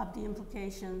of the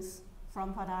implications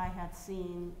from what I had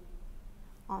seen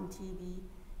on TV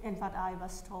and what I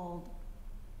was told.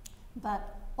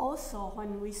 But also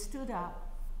when we stood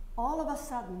up, all of a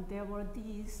sudden there were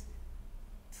these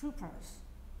troopers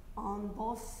on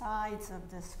both sides of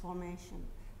this formation.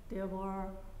 There were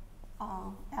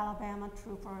Alabama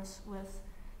troopers with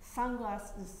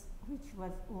sunglasses,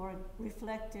 were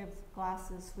reflective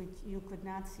glasses, which you could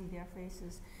not see their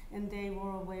faces, and they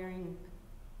were wearing,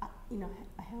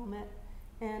 a helmet.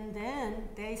 And then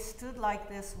they stood like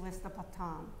this with the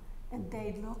baton, and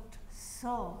they looked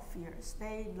so fierce.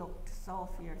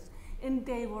 And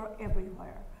they were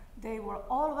everywhere. They were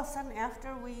all of a sudden,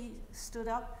 after we stood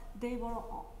up, they were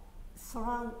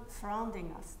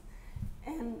surrounding us.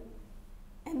 And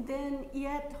then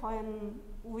yet when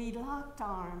we locked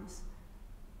arms,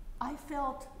 I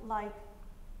felt like,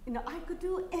 I could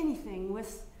do anything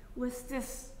with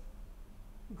this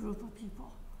group of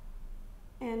people.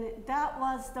 And that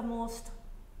was the most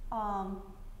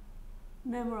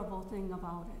memorable thing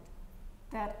about it,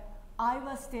 that I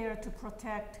was there to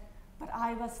protect, but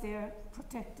I was there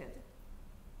protected.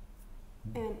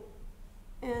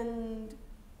 And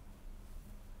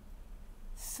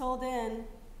so then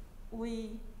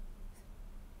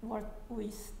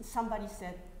somebody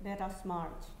said, let us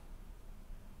march.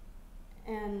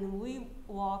 And we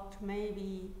walked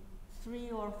maybe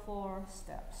 3 or 4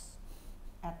 steps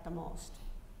at the most.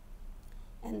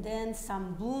 And then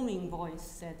some booming voice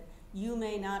said, you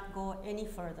may not go any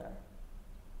further.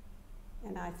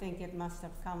 And I think it must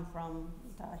have come from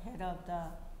the head of the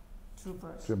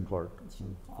troopers. Jim Clark.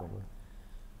 Jim Clark.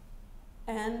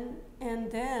 And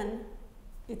then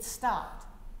it stopped.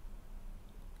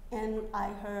 And I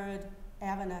heard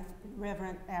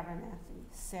Reverend Abernathy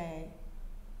say,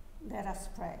 let us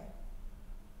pray.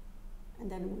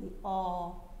 And then we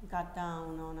all got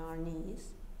down on our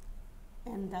knees.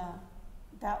 And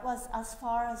that was as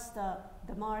far as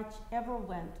the march ever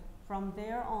went. From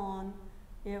there on,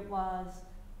 it was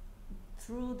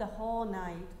through the whole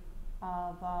night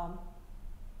of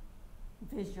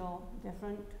visual,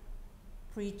 different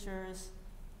preachers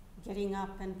getting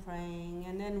up and praying,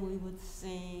 and then we would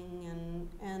sing,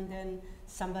 and then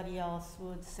somebody else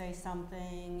would say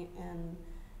something,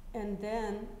 and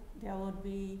then there would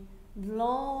be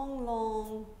long,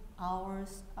 long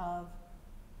hours of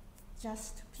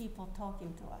just people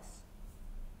talking to us.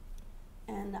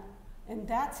 And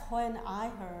that's when I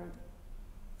heard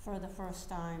for the first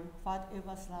time what it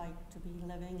was like to be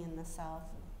living in the South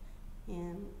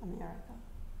in America.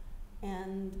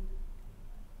 And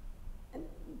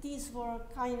these were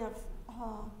kind of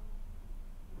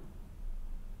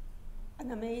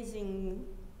an amazing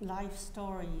life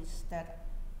stories that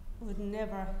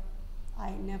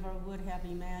I never would have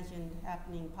imagined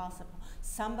happening possible.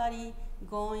 Somebody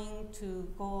going to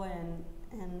go and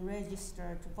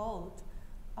register to vote,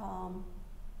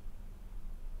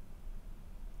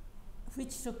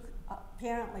 which took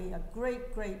apparently a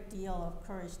great deal of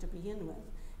courage to begin with.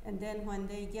 And then when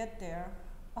they get there,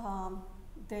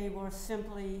 they were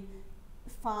simply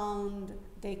found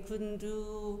they couldn't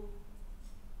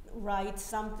write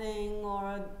something,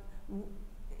 or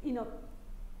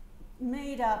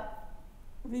made up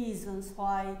reasons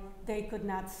why they could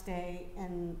not stay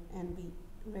and be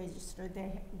registered.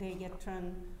 They get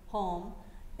turned home,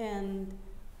 and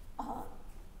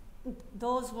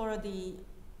those were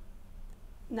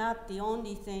not the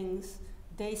only things.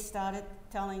 They started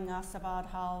telling us about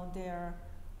how their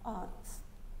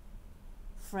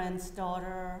friend's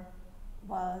daughter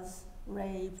was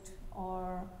raped,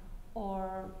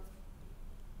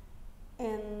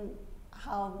 and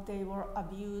how they were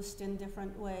abused in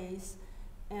different ways,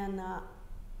 and a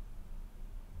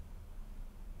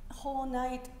whole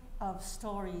night of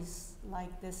stories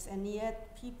like this. And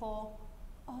yet people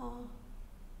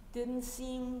didn't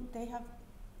seem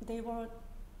they were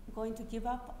going to give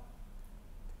up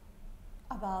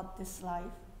about this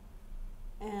life,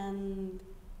 and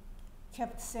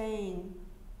kept saying,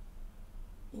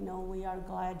 we are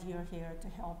glad you're here to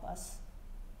help us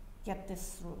get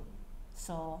this through.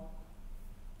 So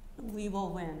we will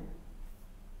win.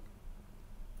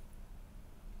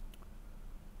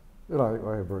 And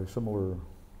I have very similar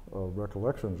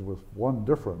recollections, with one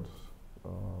difference,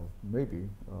 maybe.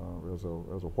 As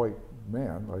a white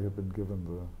man, I had been given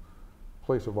the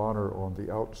place of honor on the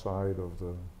outside of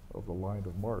the line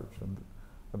of march, and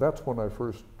that's when I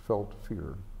first felt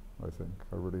fear. I think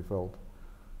I really felt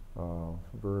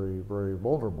very, very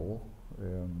vulnerable,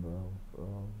 and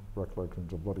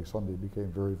recollections of Bloody Sunday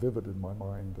became very vivid in my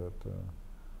mind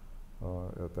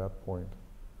at that point.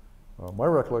 My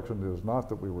recollection is not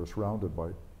that we were surrounded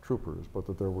by troopers, but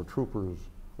that there were troopers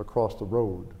across the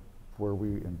road where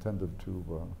we intended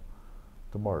to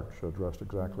march, dressed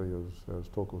exactly as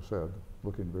Toko said,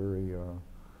 looking very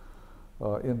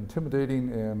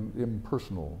intimidating and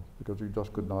impersonal, because you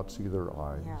just could not see their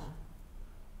eyes. Yeah.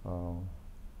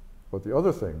 But the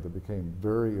other thing that became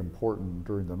very important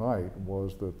during the night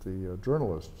was that the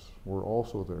journalists were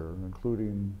also there,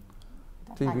 including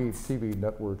TV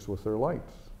networks with their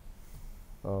lights,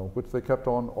 which they kept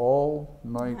on all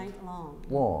night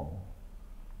long.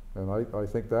 And I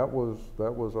think that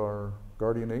was our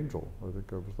guardian angel. I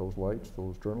think it was those lights,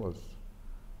 those journalists,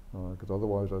 because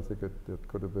otherwise I think it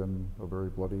could have been a very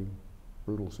bloody,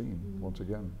 brutal scene once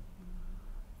again.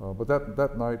 But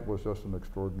that night was just an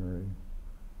extraordinary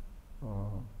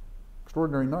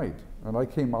night, and I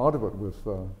came out of it with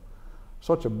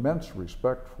such immense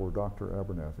respect for Dr.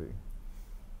 Abernathy.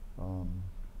 I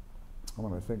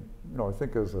mean, I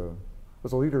think as a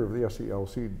leader of the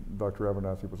SCLC, Dr.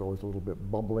 Abernathy was always a little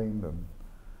bit bumbling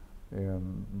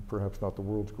and perhaps not the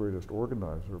world's greatest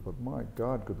organizer, but my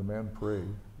God, could the man pray.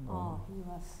 Oh, he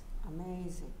was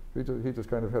amazing. He just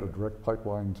kind of had a direct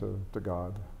pipeline to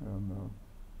God,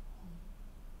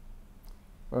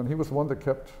 and he was the one that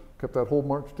kept that whole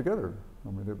march together.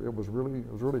 I mean, it was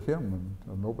really him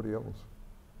and nobody else.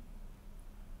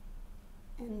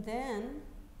 And then,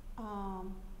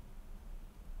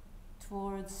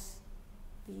 towards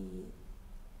the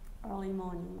early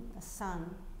morning, the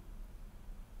sun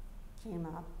came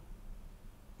up,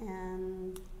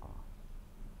 and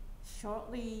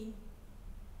shortly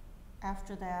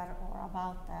after that, or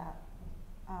about that,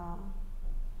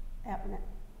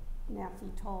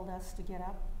 Abernathy told us to get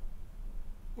up,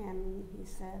 and he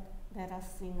said, "Let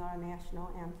us sing our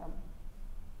national anthem."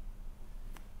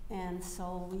 And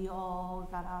so we all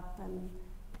got up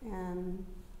and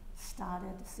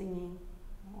started singing,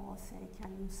 "Oh, say,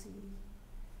 can you see?"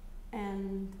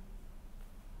 And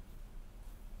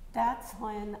that's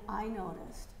when I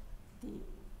noticed the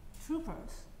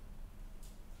troopers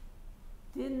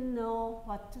didn't know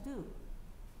what to do,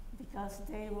 because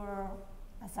they were,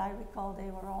 as I recall, they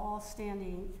were all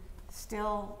standing,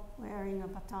 still wearing a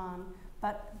baton,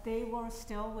 but they were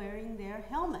still wearing their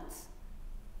helmets.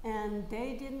 And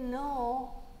they didn't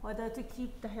know whether to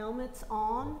keep the helmets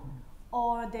on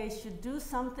or they should do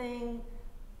something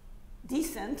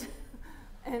decent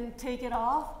and take it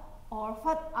off, or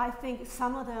what. I think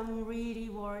some of them really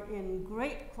were in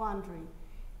great quandary.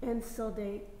 And so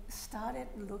they started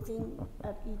looking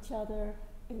at each other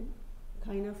and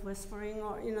kind of whispering,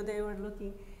 or, they were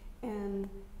looking, and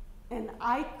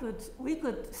we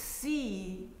could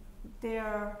see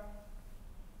their,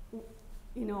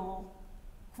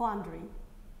 quandary.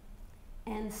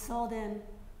 And so then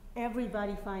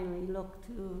everybody finally looked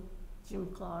to Jim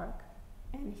Clark,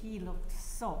 and he looked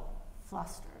so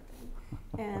flustered.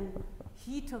 And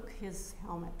he took his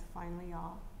helmet finally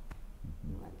off.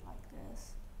 He went like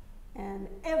this. And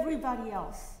everybody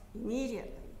else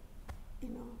immediately,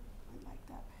 went like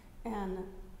that. And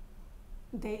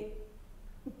they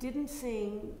didn't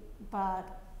sing,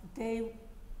 but they,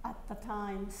 at the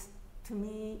times, to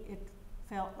me, it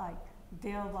felt like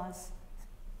there was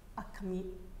a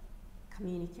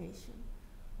communication.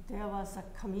 There was a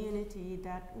community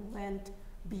that went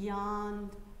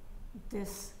beyond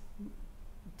these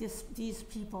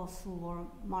people who were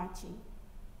marching,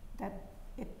 that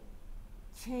it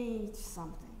changed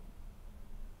something.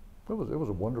 It was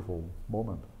a wonderful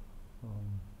moment.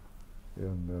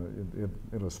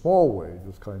 In a small way,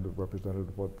 just kind of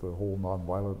represented what the whole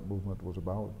nonviolent movement was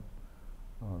about.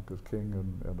 Because King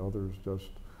and others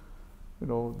just,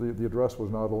 the address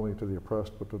was not only to the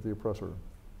oppressed, but to the oppressor.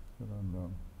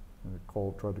 And it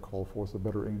tried to call forth the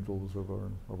better angels of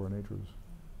our natures.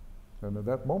 And at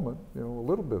that moment, a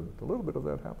little bit of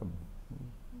that happened.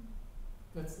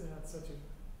 That's such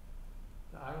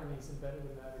the ironies embedded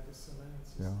in that are just so many.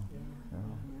 It's just,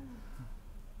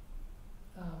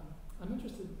 I'm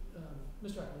interested,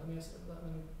 Mr. Ackerman, let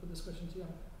me put this question to you.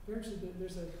 You're interested,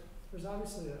 there's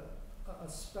obviously a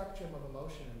spectrum of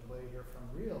emotion in play here, from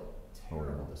real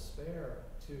terrible despair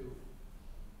to,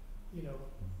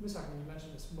 Ms. Ackerman, you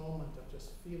mentioned this moment of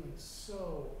just feeling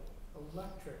so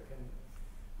electric and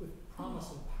with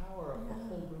promise and power of the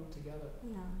whole group together.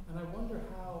 Yeah. And I wonder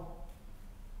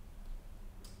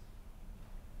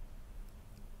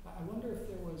if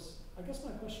there was, I guess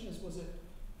my question is, was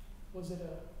it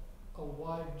a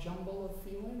wide jumble of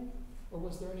feeling, or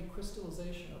was there any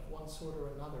crystallization of one sort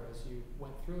or another as you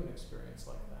went through an experience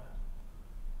like that?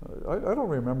 I don't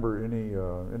remember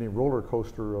any roller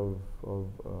coaster of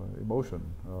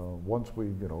emotion. Once we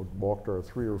walked our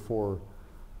 3 or 4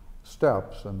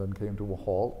 steps and then came to a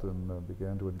halt and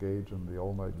began to engage in the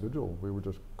all-night vigil, we were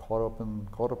just caught up in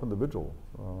the vigil.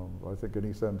 I think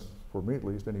any sense, for me at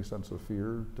least, any sense of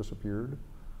fear disappeared.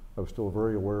 I was still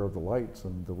very aware of the lights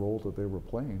and the role that they were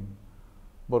playing,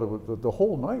 but it was, the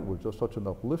whole night was just such an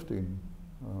uplifting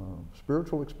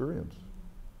spiritual experience.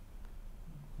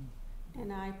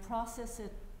 and I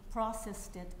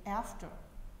processed it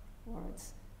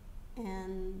afterwards.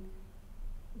 And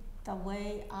the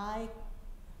way I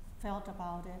felt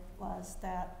about it was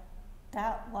that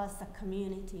was the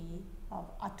community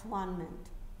of atonement.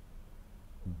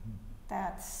 Mhm.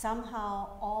 That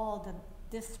somehow all the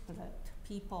disparate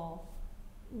people,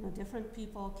 different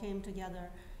people came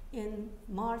together in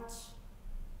march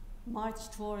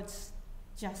towards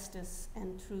justice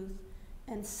and truth.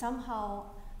 And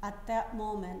somehow at that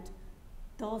moment,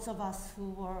 those of us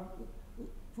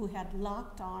who had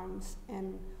locked arms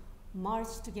and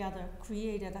marched together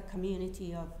created a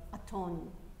community of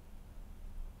atoning.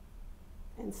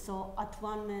 And so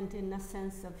atonement in the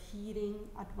sense of healing,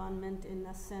 atonement in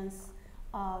the sense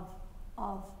of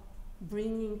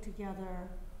bringing together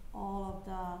all of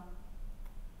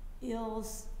the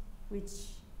ills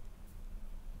which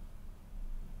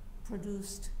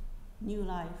produced new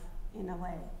life in a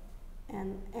way.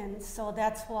 And so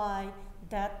that's why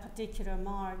that particular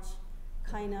march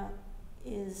kind of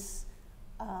is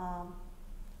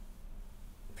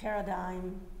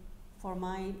paradigm for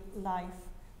my life,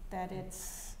 that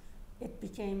it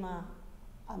became a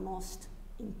most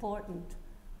important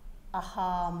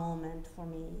aha moment for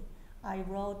me. I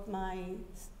wrote my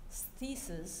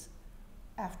thesis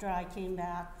after I came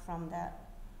back from that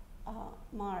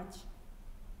march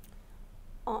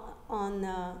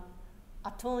on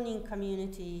atoning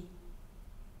community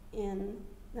in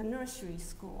the nursery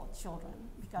school children,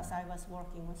 because I was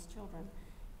working with children.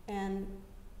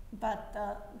 But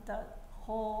the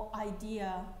whole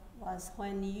idea was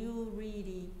when you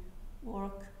really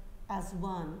work as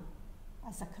one,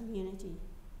 as a community,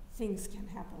 things can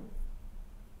happen.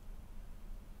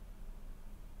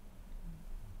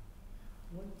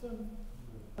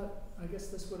 I guess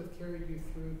this would have carried you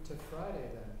through to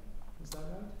Friday then, is that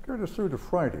right? Carried us through to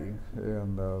Friday,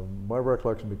 and my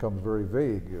recollection becomes very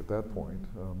vague at that point.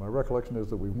 My recollection is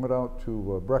that we went out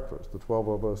to breakfast, the 12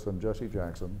 of us and Jesse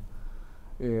Jackson,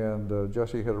 and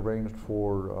Jesse had arranged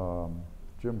for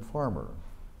Jim Farmer,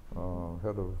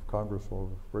 head of Congress of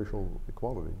Racial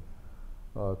Equality,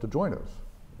 to join us.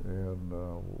 And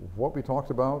what we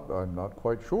talked about, I'm not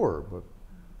quite sure, but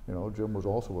Jim was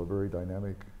also a very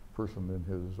dynamic person in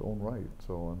his own right,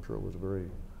 so I'm sure it was a very,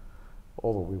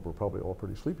 although we were probably all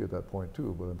pretty sleepy at that point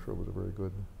too, but I'm sure it was a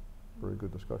very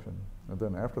good discussion. And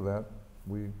then after that,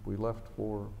 we left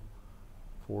for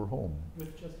home.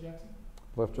 With Jesse Jackson?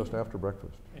 Left just after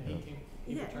breakfast. And he came,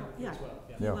 he returned with you as well?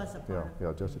 He was a part.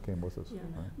 Yeah, Jesse came with us. Yeah.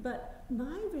 Right. But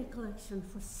my recollection,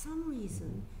 for some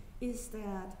reason, is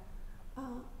that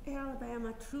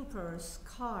Alabama troopers'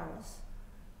 cars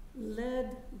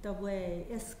led the way,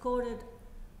 escorted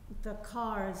the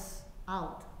cars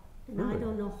out. And Really? I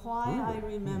don't know why I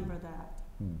remember that.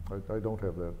 I don't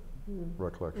have that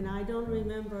recollection. And I don't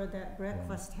remember that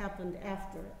breakfast happened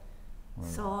after it. Right.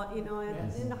 So,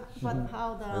 Yes. but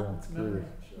how the, It's memory,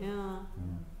 sure. yeah,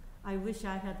 I wish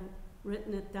I had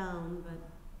written it down, but.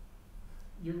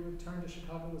 Your return to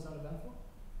Chicago was uneventful?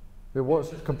 It was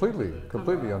Just completely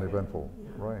Yeah. uneventful. Yeah.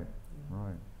 Right, Yeah.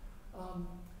 right.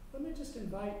 Let me just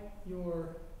invite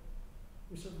your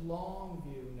sort of long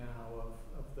view now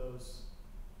of those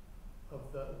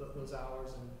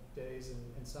hours and days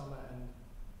in Selma, and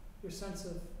your sense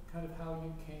of kind of how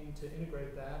you came to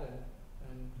integrate that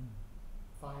and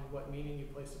find what meaning you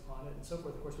placed upon it and so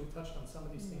forth. Of course, we've touched on some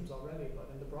of these themes already, but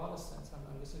in the broadest sense,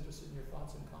 I'm just interested in your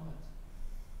thoughts and comments.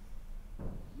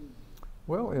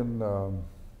 Well,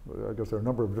 I guess there are a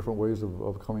number of different ways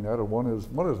of coming at it. One is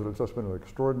that it's just been an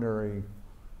extraordinary,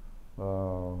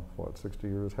 60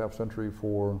 years, half century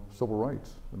for civil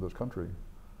rights in this country,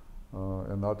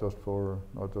 and not just for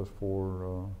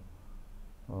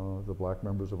the black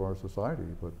members of our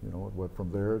society, but it went from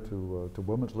there to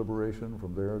women's liberation,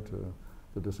 from there to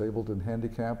the disabled and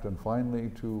handicapped, and finally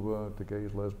to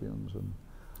gays, lesbians, and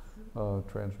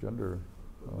transgender.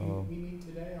 We meet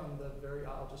today on the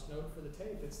I'll just note for the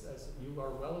tape, it's, as you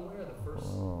are well aware, the first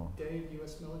day of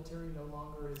U.S. military no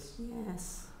longer is.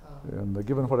 Yes. And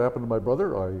given what happened to my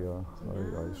brother,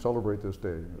 I celebrate this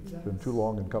day. It's been too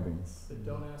long in coming. The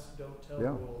don't ask, don't tell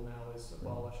rule now is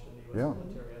abolished in the U.S.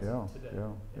 military as of today.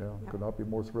 Yeah. Could not be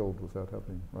more thrilled with that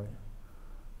happening, right?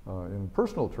 In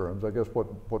personal terms, I guess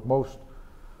what most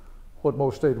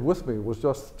stayed with me was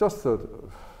just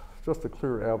the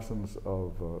clear absence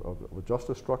of a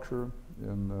justice structure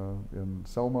in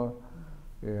Selma,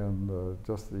 and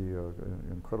just the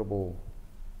incredible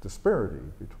disparity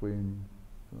between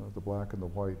the black and the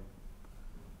white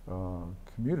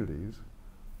communities.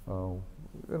 And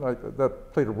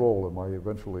that played a role in my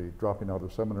eventually dropping out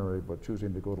of seminary but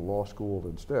choosing to go to law school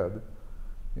instead,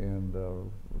 and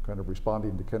kind of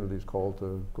responding to Kennedy's call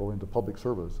to go into public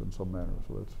service in some manner.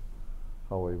 So that's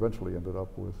how I eventually ended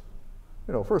up with,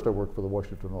 first I worked for the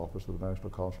Washington office of the National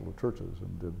Council of Churches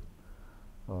and did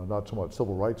not so much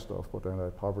civil rights stuff, but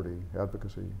anti-poverty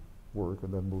advocacy work,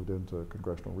 and then moved into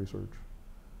congressional research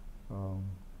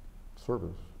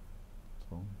service.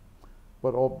 So,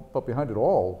 but behind it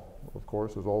all, of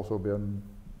course, has also been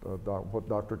what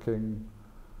Dr. King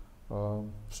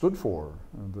stood for,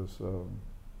 and this,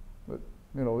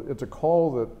 it's a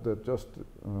call that just,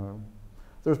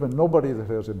 there's been nobody that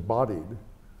has embodied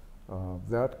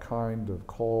that kind of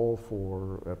call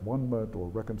for at-one-ment or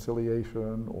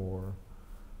reconciliation or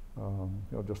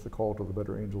just the call to the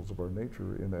better angels of our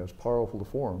nature in as powerful a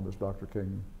form as Dr.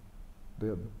 King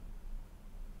did.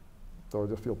 So I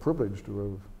just feel privileged to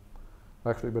have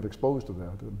actually been exposed to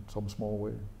that in some small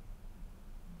way.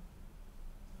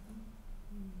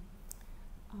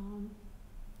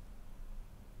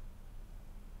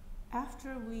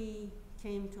 After we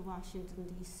came to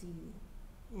Washington, D.C.,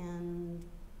 and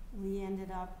we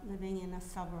ended up living in a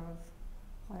suburb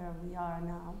where we are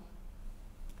now,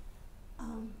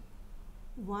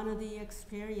 one of the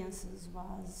experiences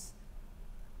was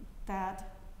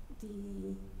that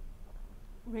the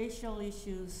racial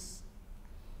issues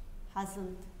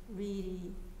hasn't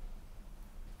really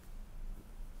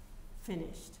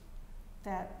finished,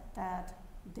 that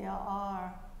there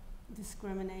are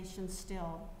discrimination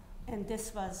still. And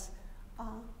this was,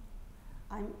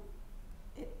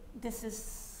 this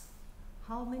is,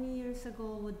 how many years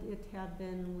ago would it have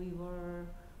been? We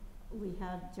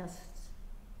had just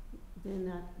been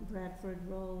at Bradford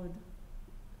Road,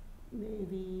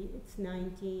 maybe it's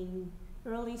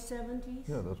early 70s?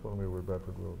 Yeah, that's when we were at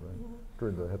Bradford Road, right? Yeah.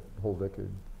 During the whole decade.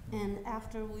 And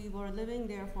after we were living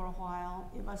there for a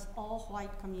while, it was all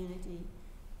white community,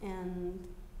 and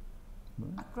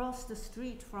across the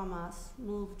street from us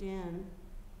moved in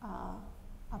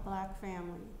a black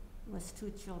family with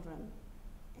 2 children.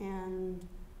 And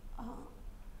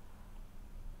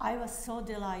I was so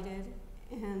delighted,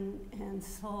 and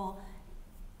so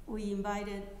we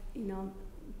invited,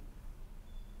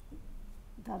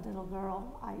 the little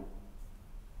girl,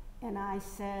 and I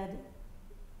said,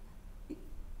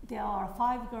 there are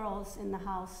 5 girls in the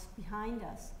house behind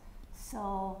us,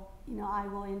 so I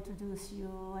will introduce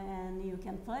you and you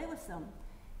can play with them.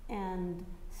 And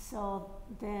so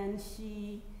then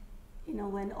she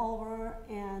went over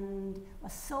and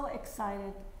was so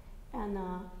excited, and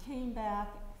came back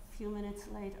a few minutes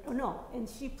later, and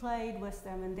she played with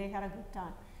them and they had a good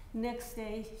time. Next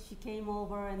day she came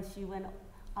over and she went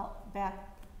out back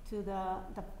to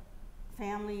the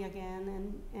family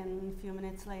again, and a few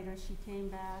minutes later she came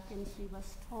back and she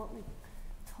was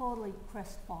totally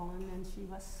crestfallen, and she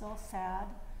was so sad.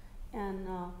 And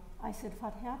I said,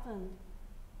 what happened?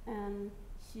 And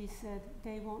she said,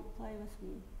 they won't play with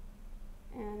me.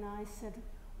 And I said,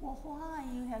 well, why?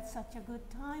 You had such a good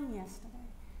time yesterday.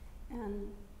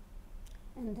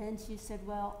 And then she said,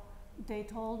 well, they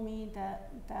told me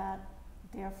that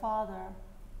their father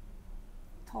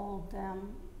told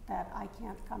them that I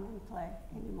can't come and play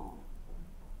anymore.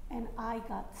 And I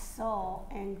got so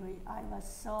angry. I was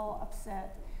so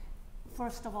upset.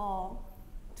 First of all,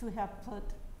 to have put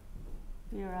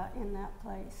Vera in that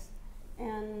place.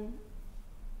 And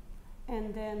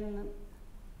then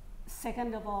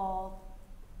second of all,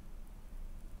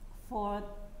 for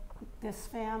this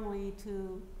family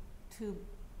to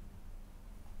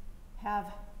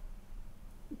have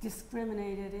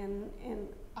discriminated in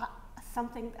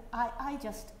something that I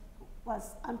just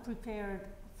was unprepared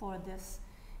for this.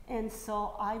 And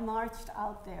so I marched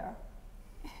out there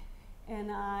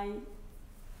and I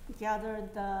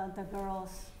gathered the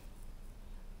girls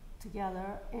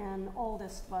together, and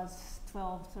oldest was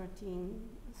 12, 13,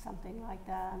 something like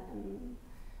that.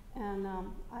 And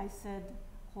I said,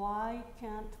 why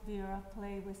can't Vera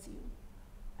play with you?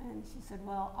 And she said,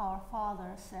 well, our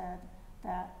father said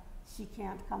that she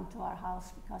can't come to our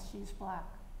house because she's black.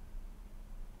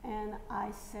 And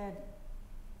I said,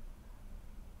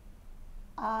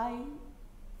 I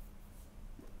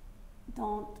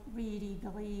don't really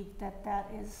believe that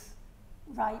is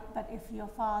right, but if your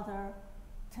father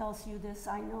tells you this,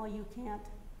 I know you can't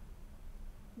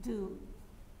do,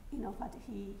 what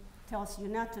he tells you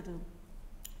not to do.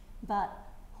 But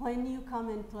when you come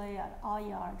and play at our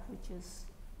yard, which is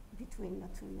between the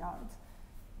 2 yards,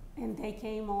 and they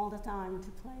came all the time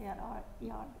to play at our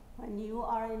yard, when you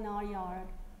are in our yard,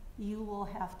 you will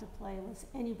have to play with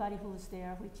anybody who's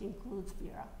there, which includes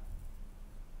Vera.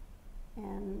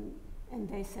 And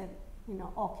they said,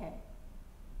 okay.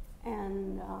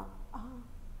 And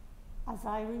as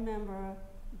I remember,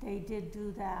 they did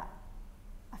do that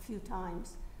a few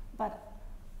times. But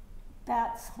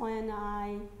that's when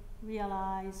I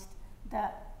realized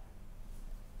that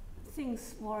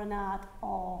things were not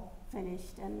all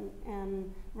finished,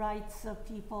 and rights of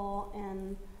people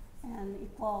and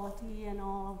equality and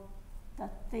all the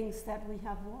things that we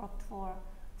have worked for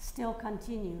still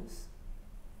continues.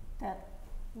 That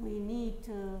we need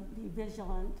to be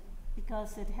vigilant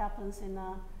because it happens in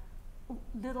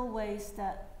little ways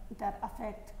that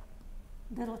affect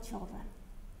little children,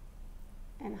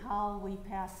 and how we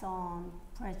pass on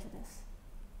prejudice.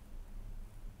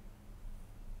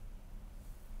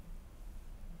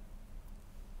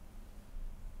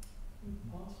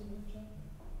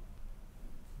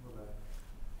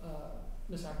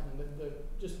 Ms. Ackerman,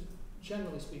 just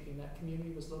generally speaking, that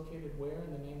community was located where,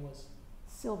 and the name was?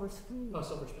 Silver Spring. Oh,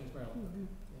 Silver Springs, Maryland. Mm-hmm.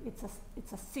 Yeah.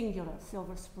 It's a singular,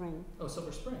 Silver Spring. Oh,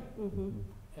 Silver Spring. Mm-hmm.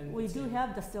 And we do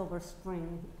have the Silver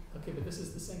Spring. Okay, but this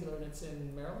is the singular, and it's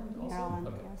in Maryland also? Maryland,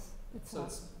 okay. yes.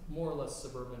 It's more or less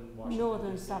suburban Washington.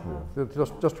 Northern suburb. Yeah,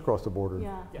 just across the border.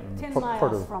 Yeah, Yeah. 10 part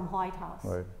miles of, from White House.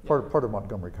 Right, Yeah. part of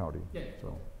Montgomery County. Yeah.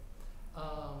 So.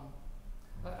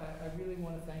 I really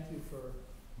want to thank you for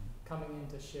coming in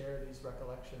to share these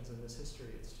recollections and this history.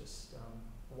 It's just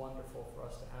wonderful for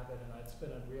us to have it, and it's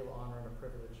been a real honor and a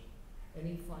privilege.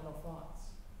 Any final thoughts?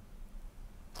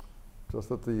 Just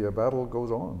that the battle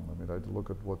goes on. I mean, I look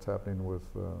at what's happening with,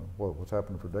 what's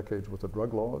happened for decades with the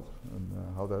drug laws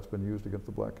and how that's been used against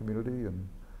the black community, and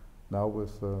now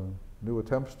with new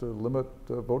attempts to limit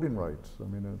voting rights. I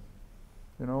mean,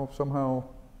 you know, somehow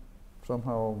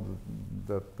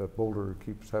that boulder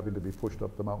keeps having to be pushed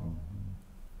up the mountain.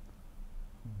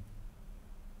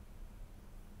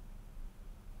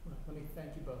 Well, let me thank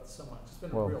you both so much. It's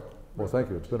been Well, a real well, thank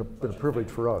you. It's been a privilege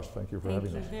for us. Thank you for having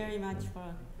us. Thank you very much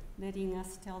for letting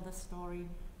us tell the story.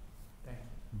 Thank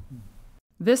you.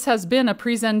 This has been a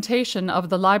presentation of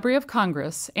the Library of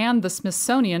Congress and the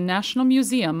Smithsonian National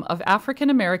Museum of African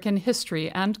American History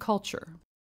and Culture.